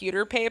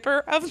computer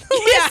paper of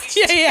the list.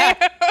 Yeah.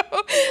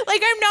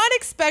 Like, I'm not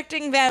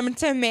expecting them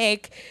to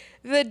make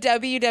the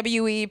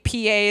WWE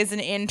PAs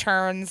and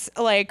interns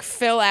like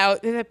fill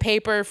out the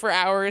paper for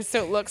hours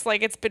so it looks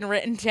like it's been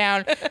written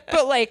down,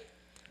 but like,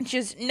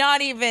 just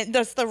not even,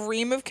 that's the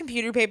ream of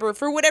computer paper.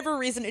 For whatever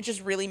reason, it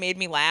just really made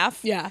me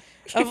laugh. Yeah.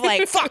 Of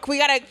like, fuck, we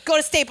gotta go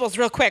to Staples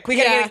real quick. We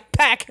gotta get a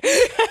pack.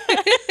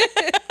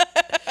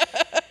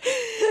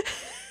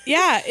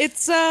 Yeah,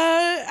 it's,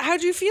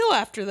 how'd you feel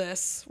after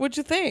this? What'd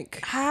you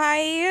think?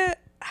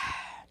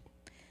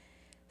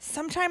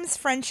 Sometimes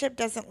friendship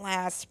doesn't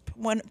last,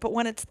 but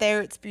when it's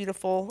there, it's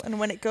beautiful. And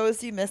when it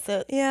goes, you miss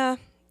it. Yeah.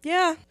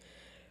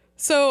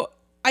 So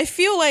I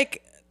feel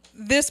like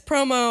this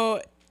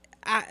promo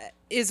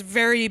is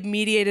very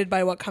mediated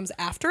by what comes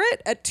after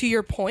it, to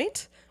your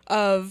point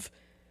of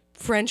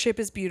friendship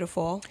is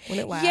beautiful when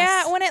it lasts.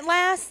 Yeah, when it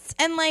lasts.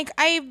 And like,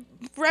 I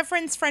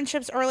referenced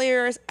friendships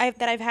earlier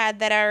that I've had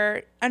that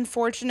are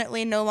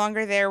unfortunately no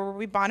longer there, where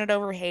we bonded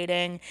over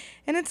hating.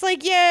 And it's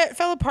like, yeah, it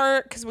fell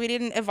apart because we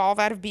didn't evolve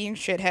out of being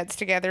shitheads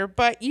together,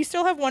 but you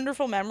still have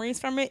wonderful memories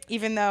from it,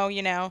 even though,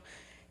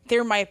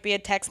 there might be a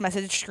text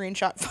message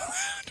screenshot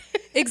followed.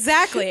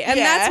 Exactly. And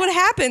that's what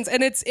happens.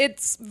 And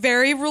it's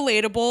very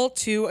relatable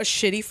to a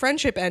shitty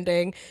friendship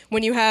ending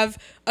when you have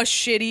a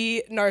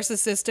shitty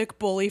narcissistic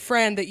bully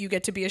friend that you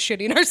get to be a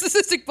shitty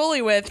narcissistic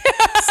bully with.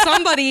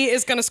 Somebody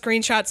is going to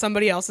screenshot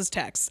somebody else's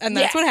text. And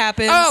that's what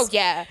happens. Oh,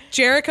 yeah.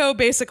 Jericho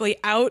basically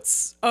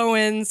outs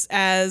Owens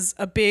as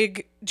a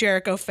big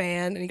Jericho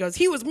fan. And he goes,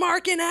 he was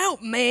marking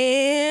out,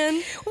 man.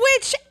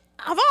 Which,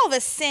 of all the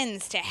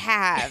sins to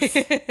have,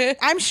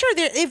 I'm sure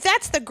if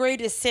that's the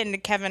greatest sin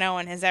that Kevin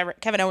Owens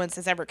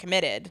has ever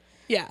committed.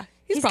 Yeah.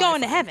 He's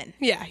going to heaven.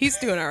 Yeah, he's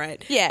doing all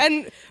right. Yeah.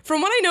 And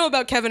from what I know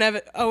about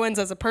Kevin Owens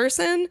as a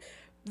person,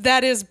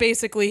 that is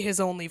basically his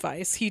only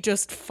vice. He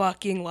just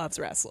fucking loves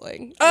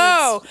wrestling.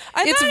 Oh,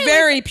 it's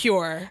very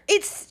pure.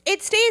 It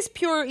stays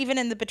pure even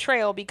in the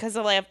betrayal because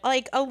of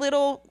like a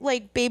little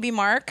like baby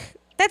Mark.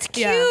 That's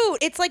cute. Yeah.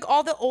 It's like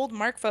all the old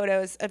Mark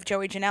photos of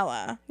Joey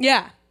Janela.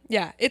 Yeah.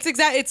 Yeah,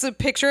 it's a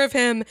picture of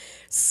him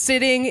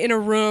sitting in a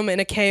room in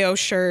a KO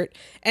shirt,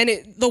 and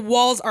the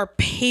walls are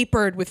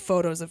papered with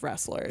photos of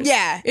wrestlers.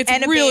 Yeah, it's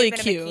and really a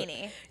cute. And a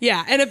bikini.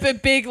 Yeah, and a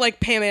big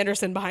like Pam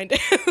Anderson behind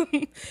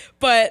him.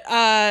 But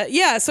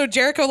yeah, so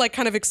Jericho like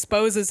kind of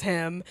exposes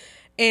him,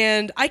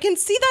 and I can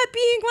see that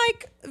being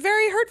like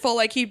very hurtful.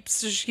 Like he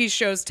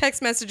shows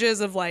text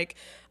messages of like.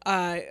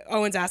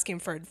 Owens asking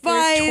for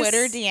advice. There's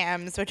Twitter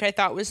DMs, which I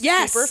thought was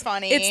super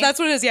funny. That's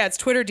what it is. Yeah, it's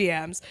Twitter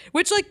DMs.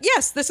 Which, like,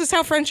 yes, this is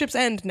how friendships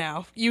end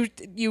now. You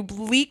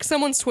leak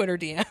someone's Twitter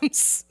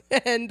DMs,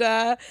 and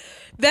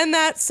then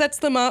that sets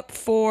them up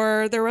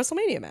for their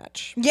WrestleMania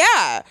match.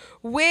 Yeah,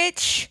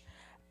 which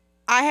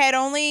I had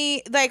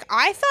only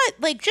I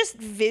thought just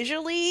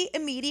visually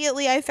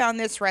immediately I found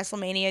this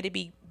WrestleMania to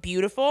be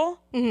beautiful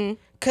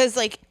because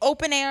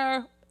open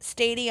air.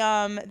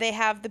 Stadium, they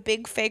have the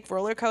big fake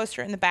roller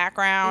coaster in the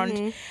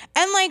background,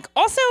 and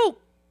also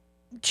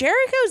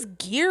Jericho's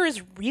gear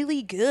is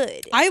really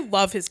good. I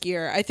love his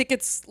gear. I think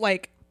it's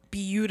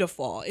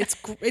beautiful.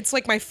 It's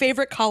like my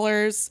favorite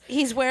colors.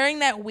 He's wearing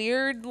that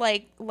weird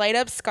light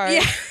up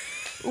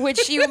scarf,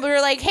 which you were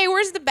like, hey,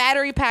 where's the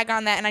battery pack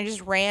on that? And I just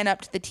ran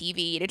up to the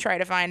TV to try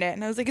to find it,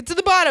 and I was like, it's at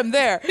the bottom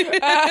there.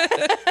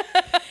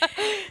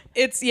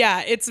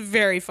 It's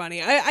very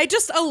funny. I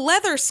just a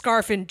leather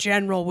scarf in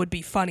general would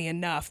be funny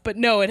enough, but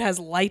no, it has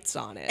lights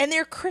on it. And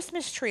they're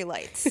Christmas tree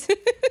lights.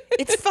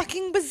 It's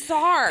fucking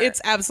bizarre. It's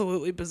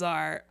absolutely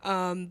bizarre.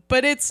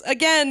 But it's,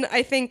 again,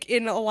 I think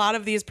in a lot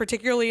of these,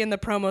 particularly in the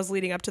promos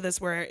leading up to this,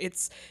 where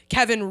it's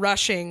Kevin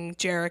rushing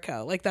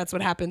Jericho. Like that's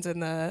what happens in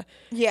the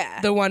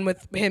one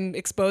with him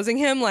exposing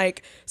him.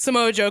 Like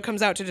Samoa Joe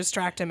comes out to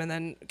distract him, and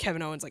then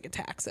Kevin Owens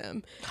attacks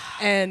him.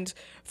 And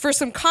for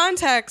some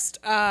context,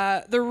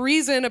 the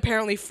reason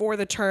apparently for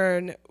the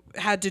turn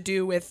had to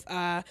do with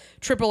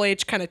Triple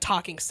H kind of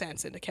talking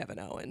sense into Kevin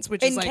Owens,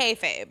 which is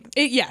kayfabe.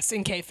 Yes,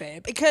 in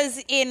kayfabe.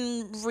 Because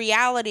in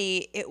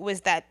reality, it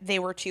was that they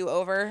were too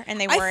over and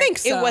they weren't. I think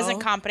so. It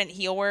wasn't competent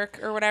heel work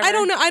or whatever. I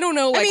don't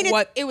know.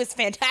 It was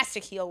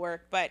fantastic heel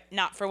work, but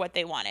not for what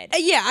they wanted.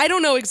 Yeah, I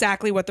don't know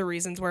exactly what the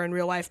reasons were in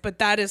real life, but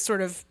that is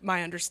sort of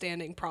my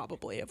understanding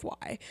probably of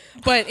why.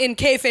 But in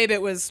kayfabe,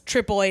 it was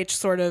Triple H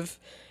sort of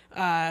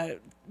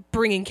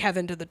bringing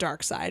Kevin to the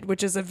dark side,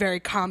 which is a very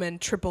common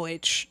Triple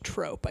H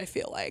trope, I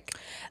feel like.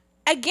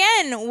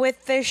 Again,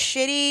 with the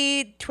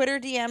shitty Twitter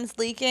DMs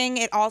leaking,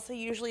 it also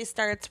usually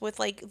starts with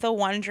the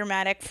one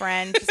dramatic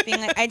friend just being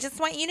like, I just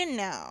want you to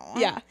know.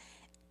 Yeah.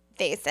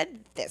 They said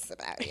this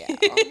about you.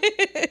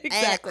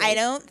 Exactly.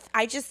 And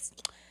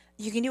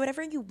you can do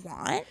whatever you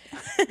want.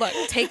 Look,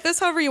 take this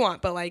however you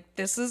want, but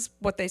this is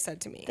what they said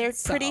to me. They're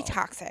pretty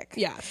toxic.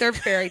 Yeah, they're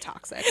very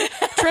toxic.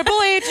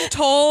 Triple H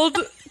told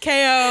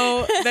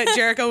KO that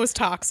Jericho was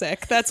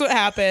toxic. That's what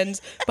happened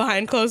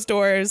behind closed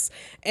doors.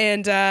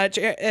 And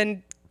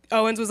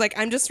Owens was like,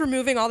 I'm just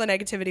removing all the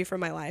negativity from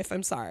my life.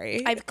 I'm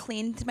sorry. I've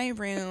cleaned my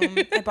room.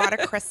 I bought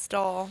a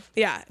crystal.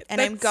 Yeah. And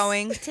I'm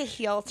going to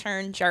heel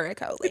turn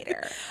Jericho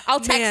later. I'll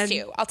text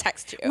you.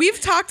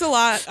 We've talked a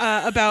lot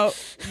about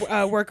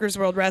Workers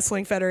World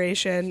Wrestling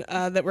Federation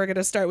that we're going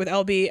to start with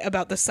LB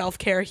about the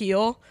self-care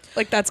heel.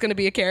 That's going to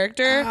be a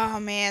character. Oh,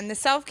 man. The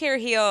self-care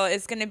heel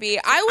is going to be...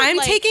 I'm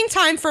taking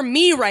time for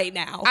me right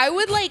now. I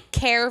would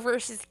care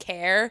versus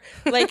care.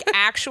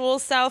 Actual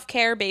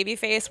self-care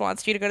babyface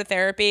wants you to go to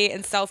therapy,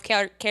 and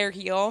self-care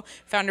heel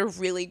found a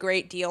really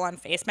great deal on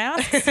face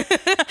masks.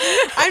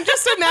 I'm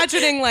just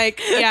imagining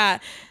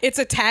it's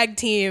a tag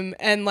team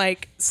and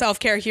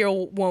self-care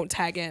heel won't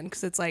tag in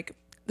because it's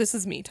this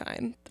is me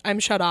time. I'm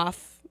shut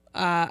off.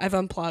 I've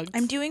unplugged.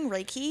 I'm doing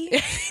Reiki.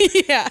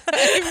 Yeah,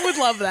 I would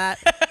love that.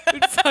 It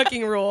would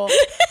fucking rule.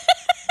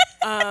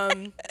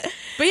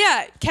 But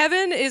yeah,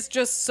 Kevin is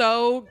just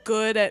so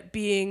good at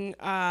being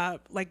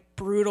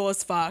brutal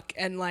as fuck,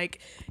 and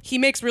he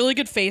makes really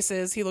good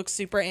faces. He looks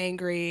super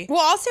angry. Well,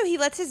 also he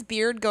lets his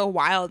beard go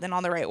wild in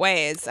all the right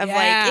ways.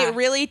 It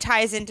really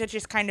ties into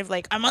just kind of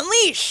I'm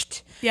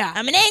unleashed. Yeah,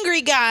 I'm an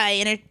angry guy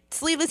in a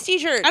sleeveless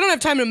t-shirt. I don't have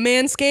time to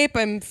manscape.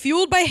 I'm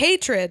fueled by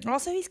hatred.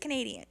 Also, he's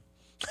Canadian.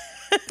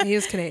 He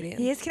is Canadian.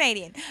 He is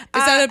Canadian.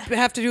 Does that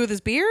have to do with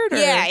his beard? Or?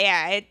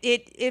 Yeah.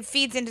 It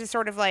feeds into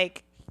sort of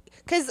like,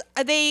 because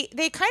they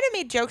kind of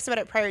made jokes about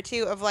it prior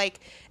to, of like,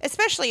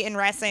 especially in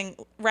wrestling,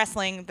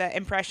 the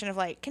impression of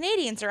like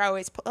Canadians are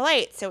always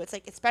polite, so it's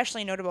like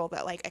especially notable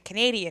that like a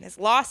Canadian has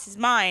lost his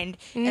mind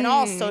in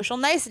all social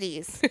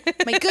niceties.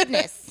 My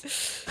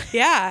goodness.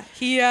 Yeah,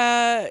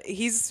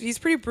 he's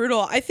pretty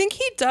brutal. I think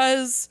he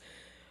does.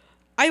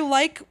 I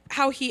like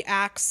how he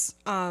acts.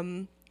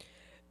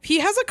 He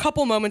has a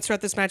couple moments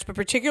throughout this match, but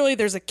particularly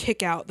there's a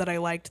kick out that I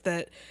liked,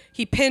 that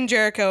he pinned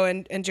Jericho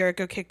and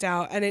Jericho kicked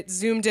out, and it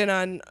zoomed in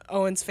on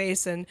Owen's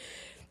face. And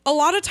a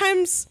lot of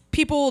times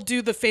people will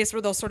do the face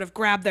where they'll sort of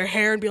grab their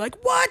hair and be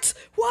like, what?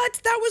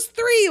 That was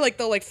 3. Like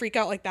they'll like freak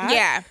out like that.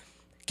 Yeah.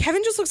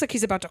 Kevin just looks like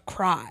he's about to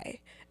cry.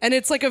 And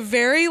it's like a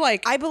very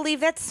like... I believe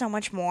that's so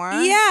much more.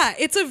 Yeah,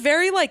 it's a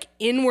very like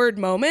inward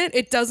moment.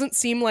 It doesn't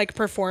seem like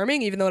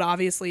performing, even though it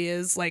obviously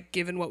is, like,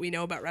 given what we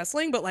know about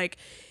wrestling, but like...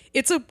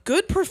 It's a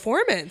good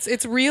performance.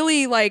 It's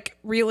really, like,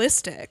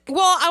 realistic.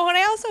 Well, what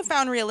I also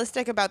found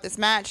realistic about this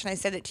match, and I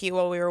said it to you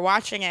while we were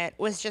watching it,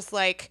 was just,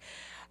 like,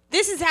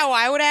 this is how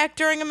I would act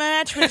during a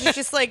match, which is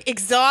just, like,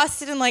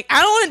 exhausted and, like,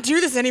 I don't want to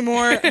do this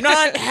anymore. I'm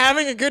not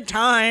having a good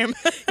time.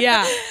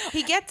 Yeah.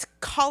 He gets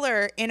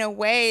color in a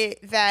way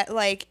that,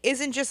 like,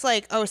 isn't just,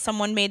 like, oh,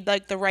 someone made,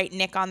 like, the right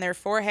nick on their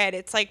forehead.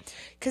 It's, like,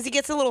 because he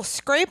gets a little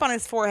scrape on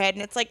his forehead,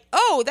 and it's like,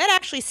 oh, that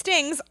actually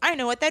stings. I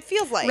know what that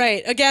feels like.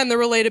 Right. Again, the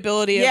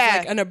relatability of,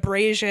 like, an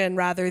abrasion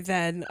rather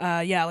than,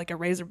 like a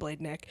razor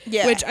blade nick.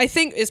 Yeah. Which I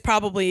think is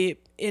probably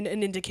an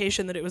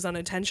indication that it was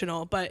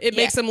unintentional, but it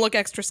makes him look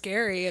extra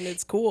scary, and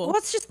it's cool. Well,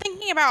 it's just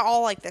thinking about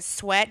all, like, the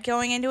sweat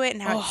going into it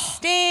and how it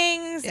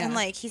stings, and,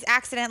 like, he's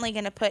accidentally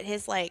going to put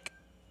his, like,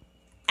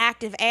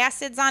 active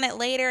acids on it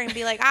later and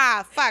be like,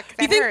 fuck,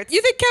 that hurts.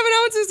 You think Kevin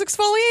Owens is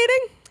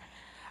exfoliating?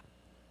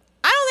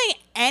 I don't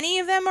think any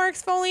of them are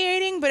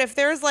exfoliating, but if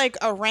there's like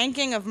a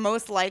ranking of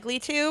most likely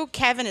to,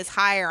 Kevin is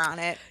higher on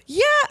it.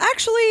 Yeah,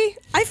 actually,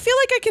 I feel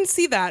like I can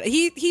see that.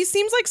 He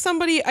seems like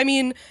somebody, I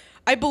mean,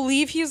 I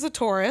believe he's a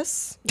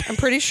Taurus. I'm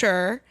pretty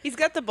sure. He's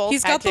got the bull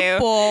He's tattoo. got the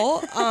bull.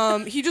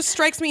 He just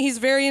strikes me, he's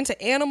very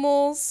into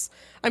animals.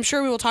 I'm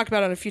sure we will talk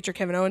about it on a future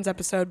Kevin Owens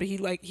episode, but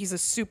he's a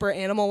super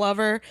animal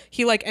lover.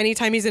 He, like,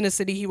 anytime he's in a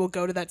city, he will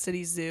go to that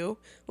city's zoo.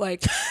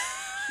 Like,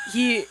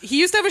 he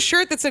used to have a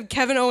shirt that said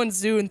Kevin Owens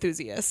Zoo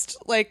Enthusiast.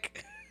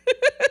 Like,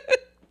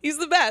 he's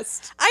the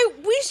best. I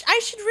wish I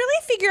should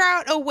really figure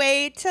out a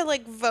way to,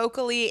 like,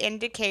 vocally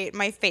indicate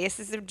my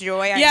faces of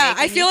joy.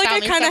 I feel like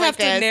I kind of have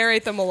to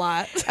narrate them a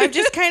lot. I'm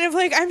just kind of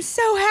like, I'm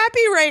so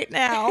happy right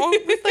now.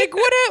 Like,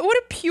 what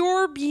a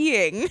pure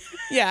being.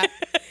 Yeah.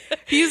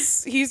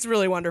 He's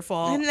really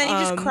wonderful. And then he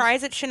just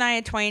cries at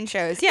Shania Twain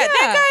shows. Yeah,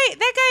 that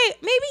guy,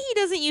 maybe he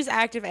doesn't use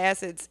active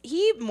acids.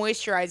 He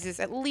moisturizes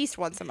at least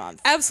once a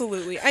month.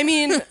 Absolutely. I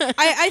mean,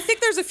 I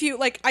think there's a few,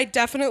 like, I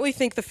definitely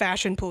think the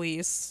Fashion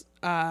Police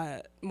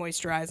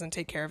moisturize and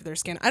take care of their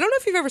skin. I don't know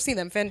if you've ever seen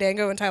them,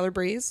 Fandango and Tyler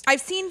Breeze.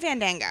 I've seen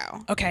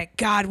Fandango. Okay,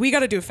 God, we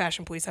got to do a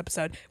Fashion Police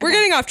episode. We're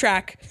getting off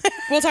track.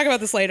 We'll talk about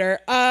this later.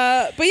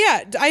 But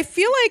yeah, I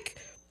feel like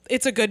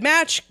it's a good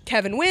match.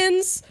 Kevin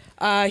wins.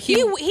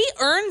 He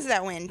earns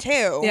that win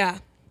too. Yeah,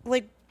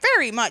 like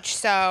very much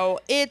so.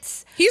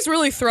 He's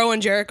really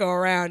throwing Jericho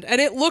around, and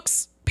it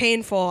looks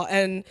painful.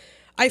 And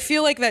I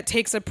feel like that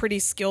takes a pretty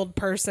skilled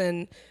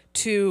person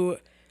to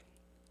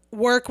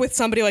work with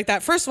somebody like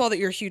that. First of all, that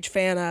you're a huge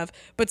fan of,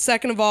 but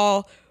second of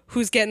all,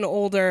 who's getting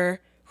older,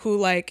 who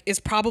like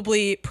is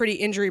probably pretty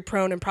injury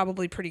prone and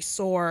probably pretty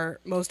sore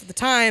most of the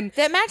time.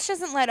 That match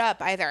doesn't let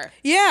up either.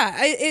 Yeah,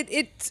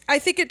 I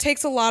think it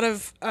takes a lot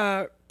of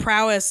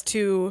prowess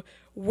to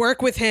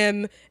work with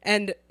him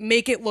and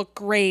make it look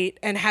great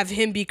and have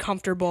him be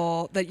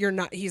comfortable that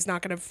he's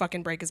not going to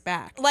fucking break his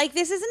back. Like,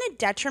 this isn't a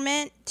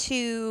detriment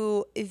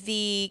to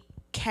the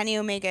Kenny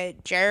Omega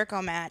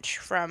Jericho match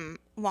from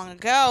long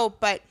ago,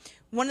 but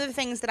one of the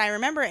things that I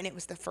remember, and it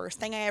was the first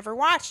thing I ever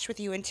watched with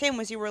you and Tim,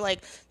 was you were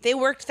like, they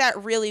worked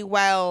that really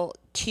well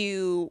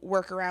to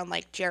work around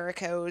like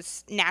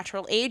Jericho's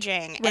natural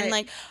aging. Right. And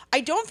like,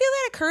 I don't feel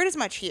that occurred as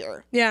much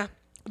here. Yeah.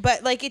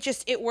 But like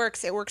it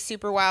works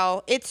super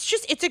well.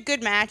 It's a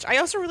good match. I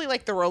also really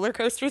like the roller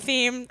coaster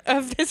theme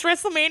of this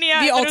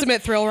WrestleMania. The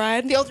ultimate thrill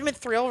ride. The ultimate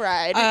thrill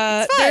ride.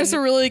 It's fun. There's a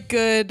really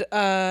good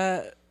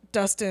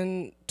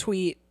Dustin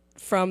tweet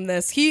from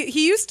this.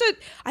 He used to,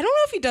 I don't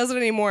know if he does it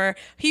anymore.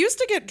 He used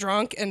to get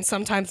drunk and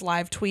sometimes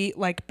live tweet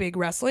like big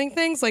wrestling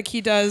things. Like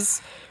he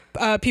does,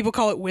 people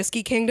call it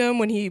Whiskey Kingdom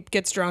when he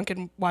gets drunk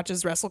and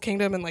watches Wrestle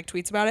Kingdom and like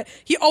tweets about it.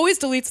 He always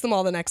deletes them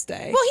all the next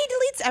day. Well, he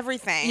deletes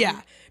everything.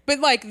 Yeah. But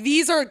like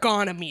these are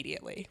gone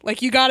immediately.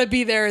 Like you got to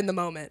be there in the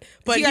moment.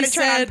 But you got to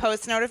turn on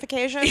post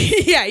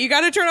notifications. Yeah, you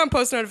got to turn on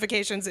post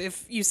notifications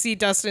if you see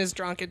Dustin is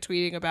drunk and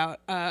tweeting about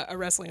a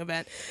wrestling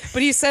event.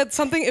 But he said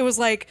something. It was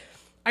like,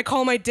 I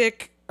call my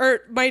dick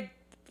my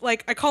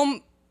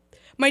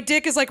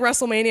dick is like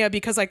WrestleMania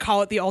because I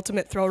call it the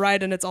ultimate thrill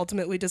ride and it's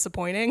ultimately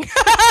disappointing.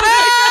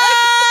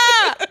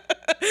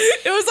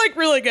 It was like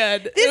really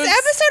good. This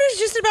episode is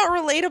just about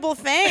relatable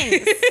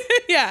things.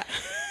 Yeah.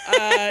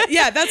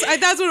 Yeah, that's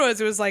what it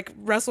was. It was like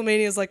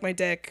WrestleMania is like my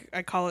dick.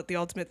 I call it the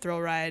ultimate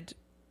thrill ride,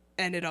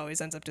 and it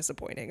always ends up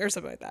disappointing or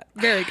something like that.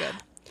 Very good.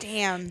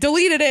 Damn.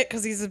 Deleted it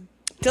because he's a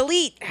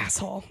Delete.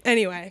 asshole.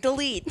 Anyway.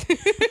 Delete.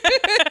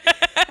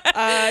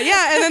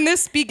 Yeah, and then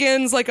this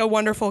begins like a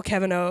wonderful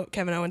Kevin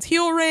Owens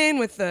heel reign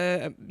with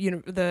the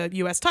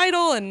U.S.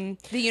 title and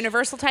The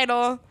Universal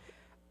title.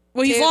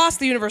 well, he's Dude. lost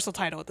the Universal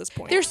title at this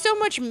point. There's so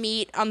much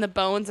meat on the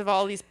bones of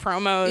all these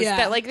promos Yeah.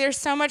 that like there's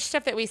so much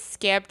stuff that we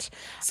skipped.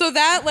 So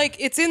that like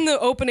it's in the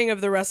opening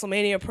of the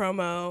WrestleMania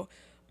promo.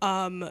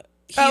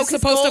 He's 'cause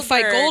supposed to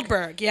fight Goldberg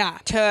Goldberg. Yeah.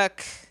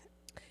 Took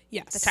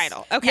Yes. the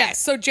title. Okay. Yes.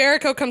 So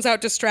Jericho comes out,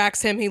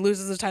 distracts him. He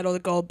loses the title to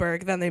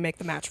Goldberg. Then they make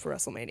the match for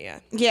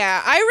WrestleMania.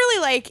 Yeah, I really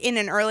like in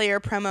an earlier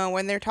promo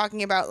when they're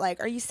talking about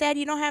like, are you sad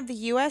you don't have the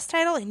U.S.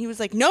 title? And he was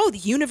like, no, the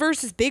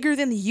universe is bigger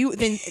than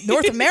than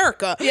North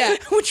America. Yeah.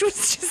 Which was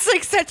just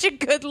like such a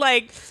good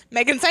like,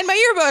 Megan signed my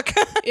yearbook.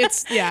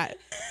 It's yeah.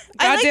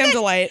 I like Goddamn that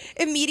delight.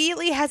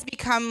 Immediately has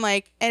become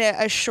like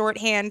a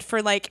shorthand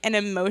for like an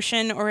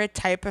emotion or a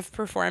type of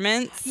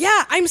performance.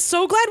 Yeah, I'm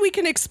so glad we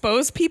can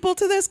expose people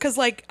to this because,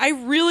 like, I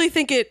really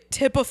think it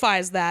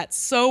typifies that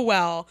so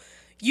well.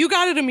 You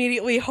got it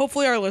immediately.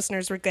 Hopefully, our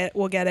listeners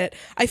will get it.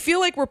 I feel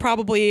like we're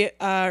probably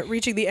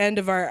reaching the end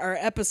of our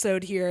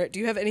episode here. Do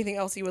you have anything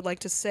else you would like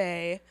to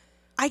say?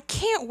 I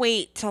can't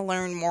wait to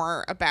learn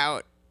more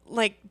about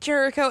like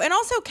Jericho and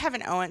also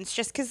Kevin Owens,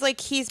 just because like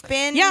he's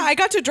been. Yeah, I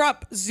got to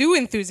drop Zoo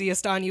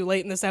Enthusiast on you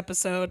late in this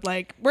episode.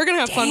 Like, we're gonna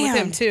have fun with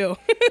him too.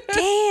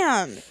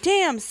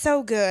 damn,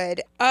 so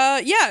good.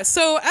 Yeah.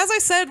 So as I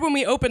said when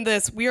we opened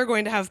this, we are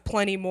going to have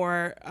plenty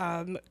more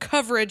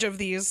coverage of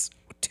these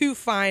two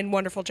fine,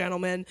 wonderful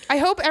gentlemen. I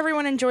hope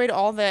everyone enjoyed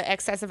all the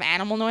excessive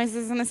animal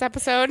noises in this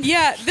episode.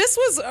 Yeah, this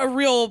was a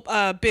real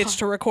bitch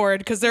to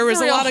record because there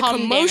was a real lot of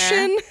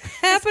commotion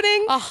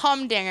happening. A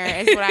humdinger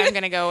is what I'm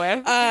gonna go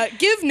with.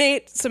 Give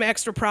Nate some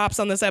extra props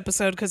on this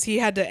episode because he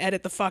had to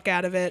edit the fuck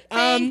out of it.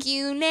 Thank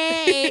you,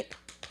 Nate.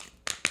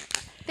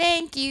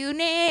 Thank you,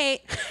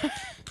 Nate.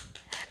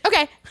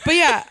 Okay. But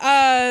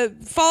yeah,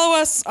 follow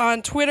us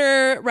on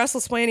Twitter,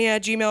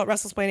 WrestleSplania, Gmail at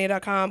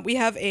WrestleSplania.com. We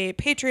have a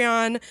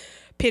Patreon,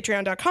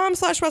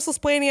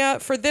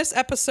 patreon.com/WrestleSplania. For this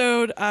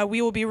episode,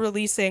 we will be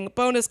releasing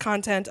bonus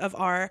content of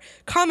our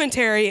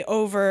commentary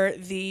over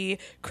the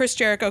Chris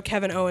Jericho,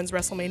 Kevin Owens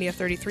WrestleMania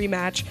 33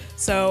 match.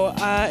 So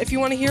if you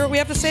want to hear what we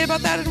have to say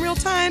about that in real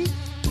time,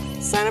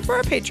 sign up for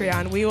our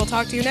Patreon. We will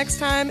talk to you next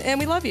time, and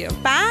we love you.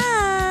 Bye.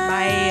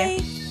 Bye.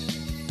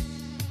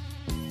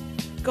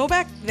 Go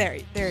back. There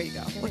you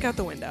go. Look out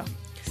the window.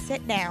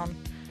 Sit down.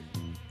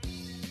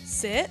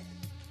 Sit.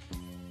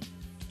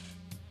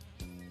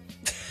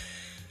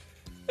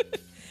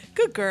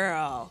 Good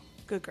girl.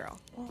 Good girl.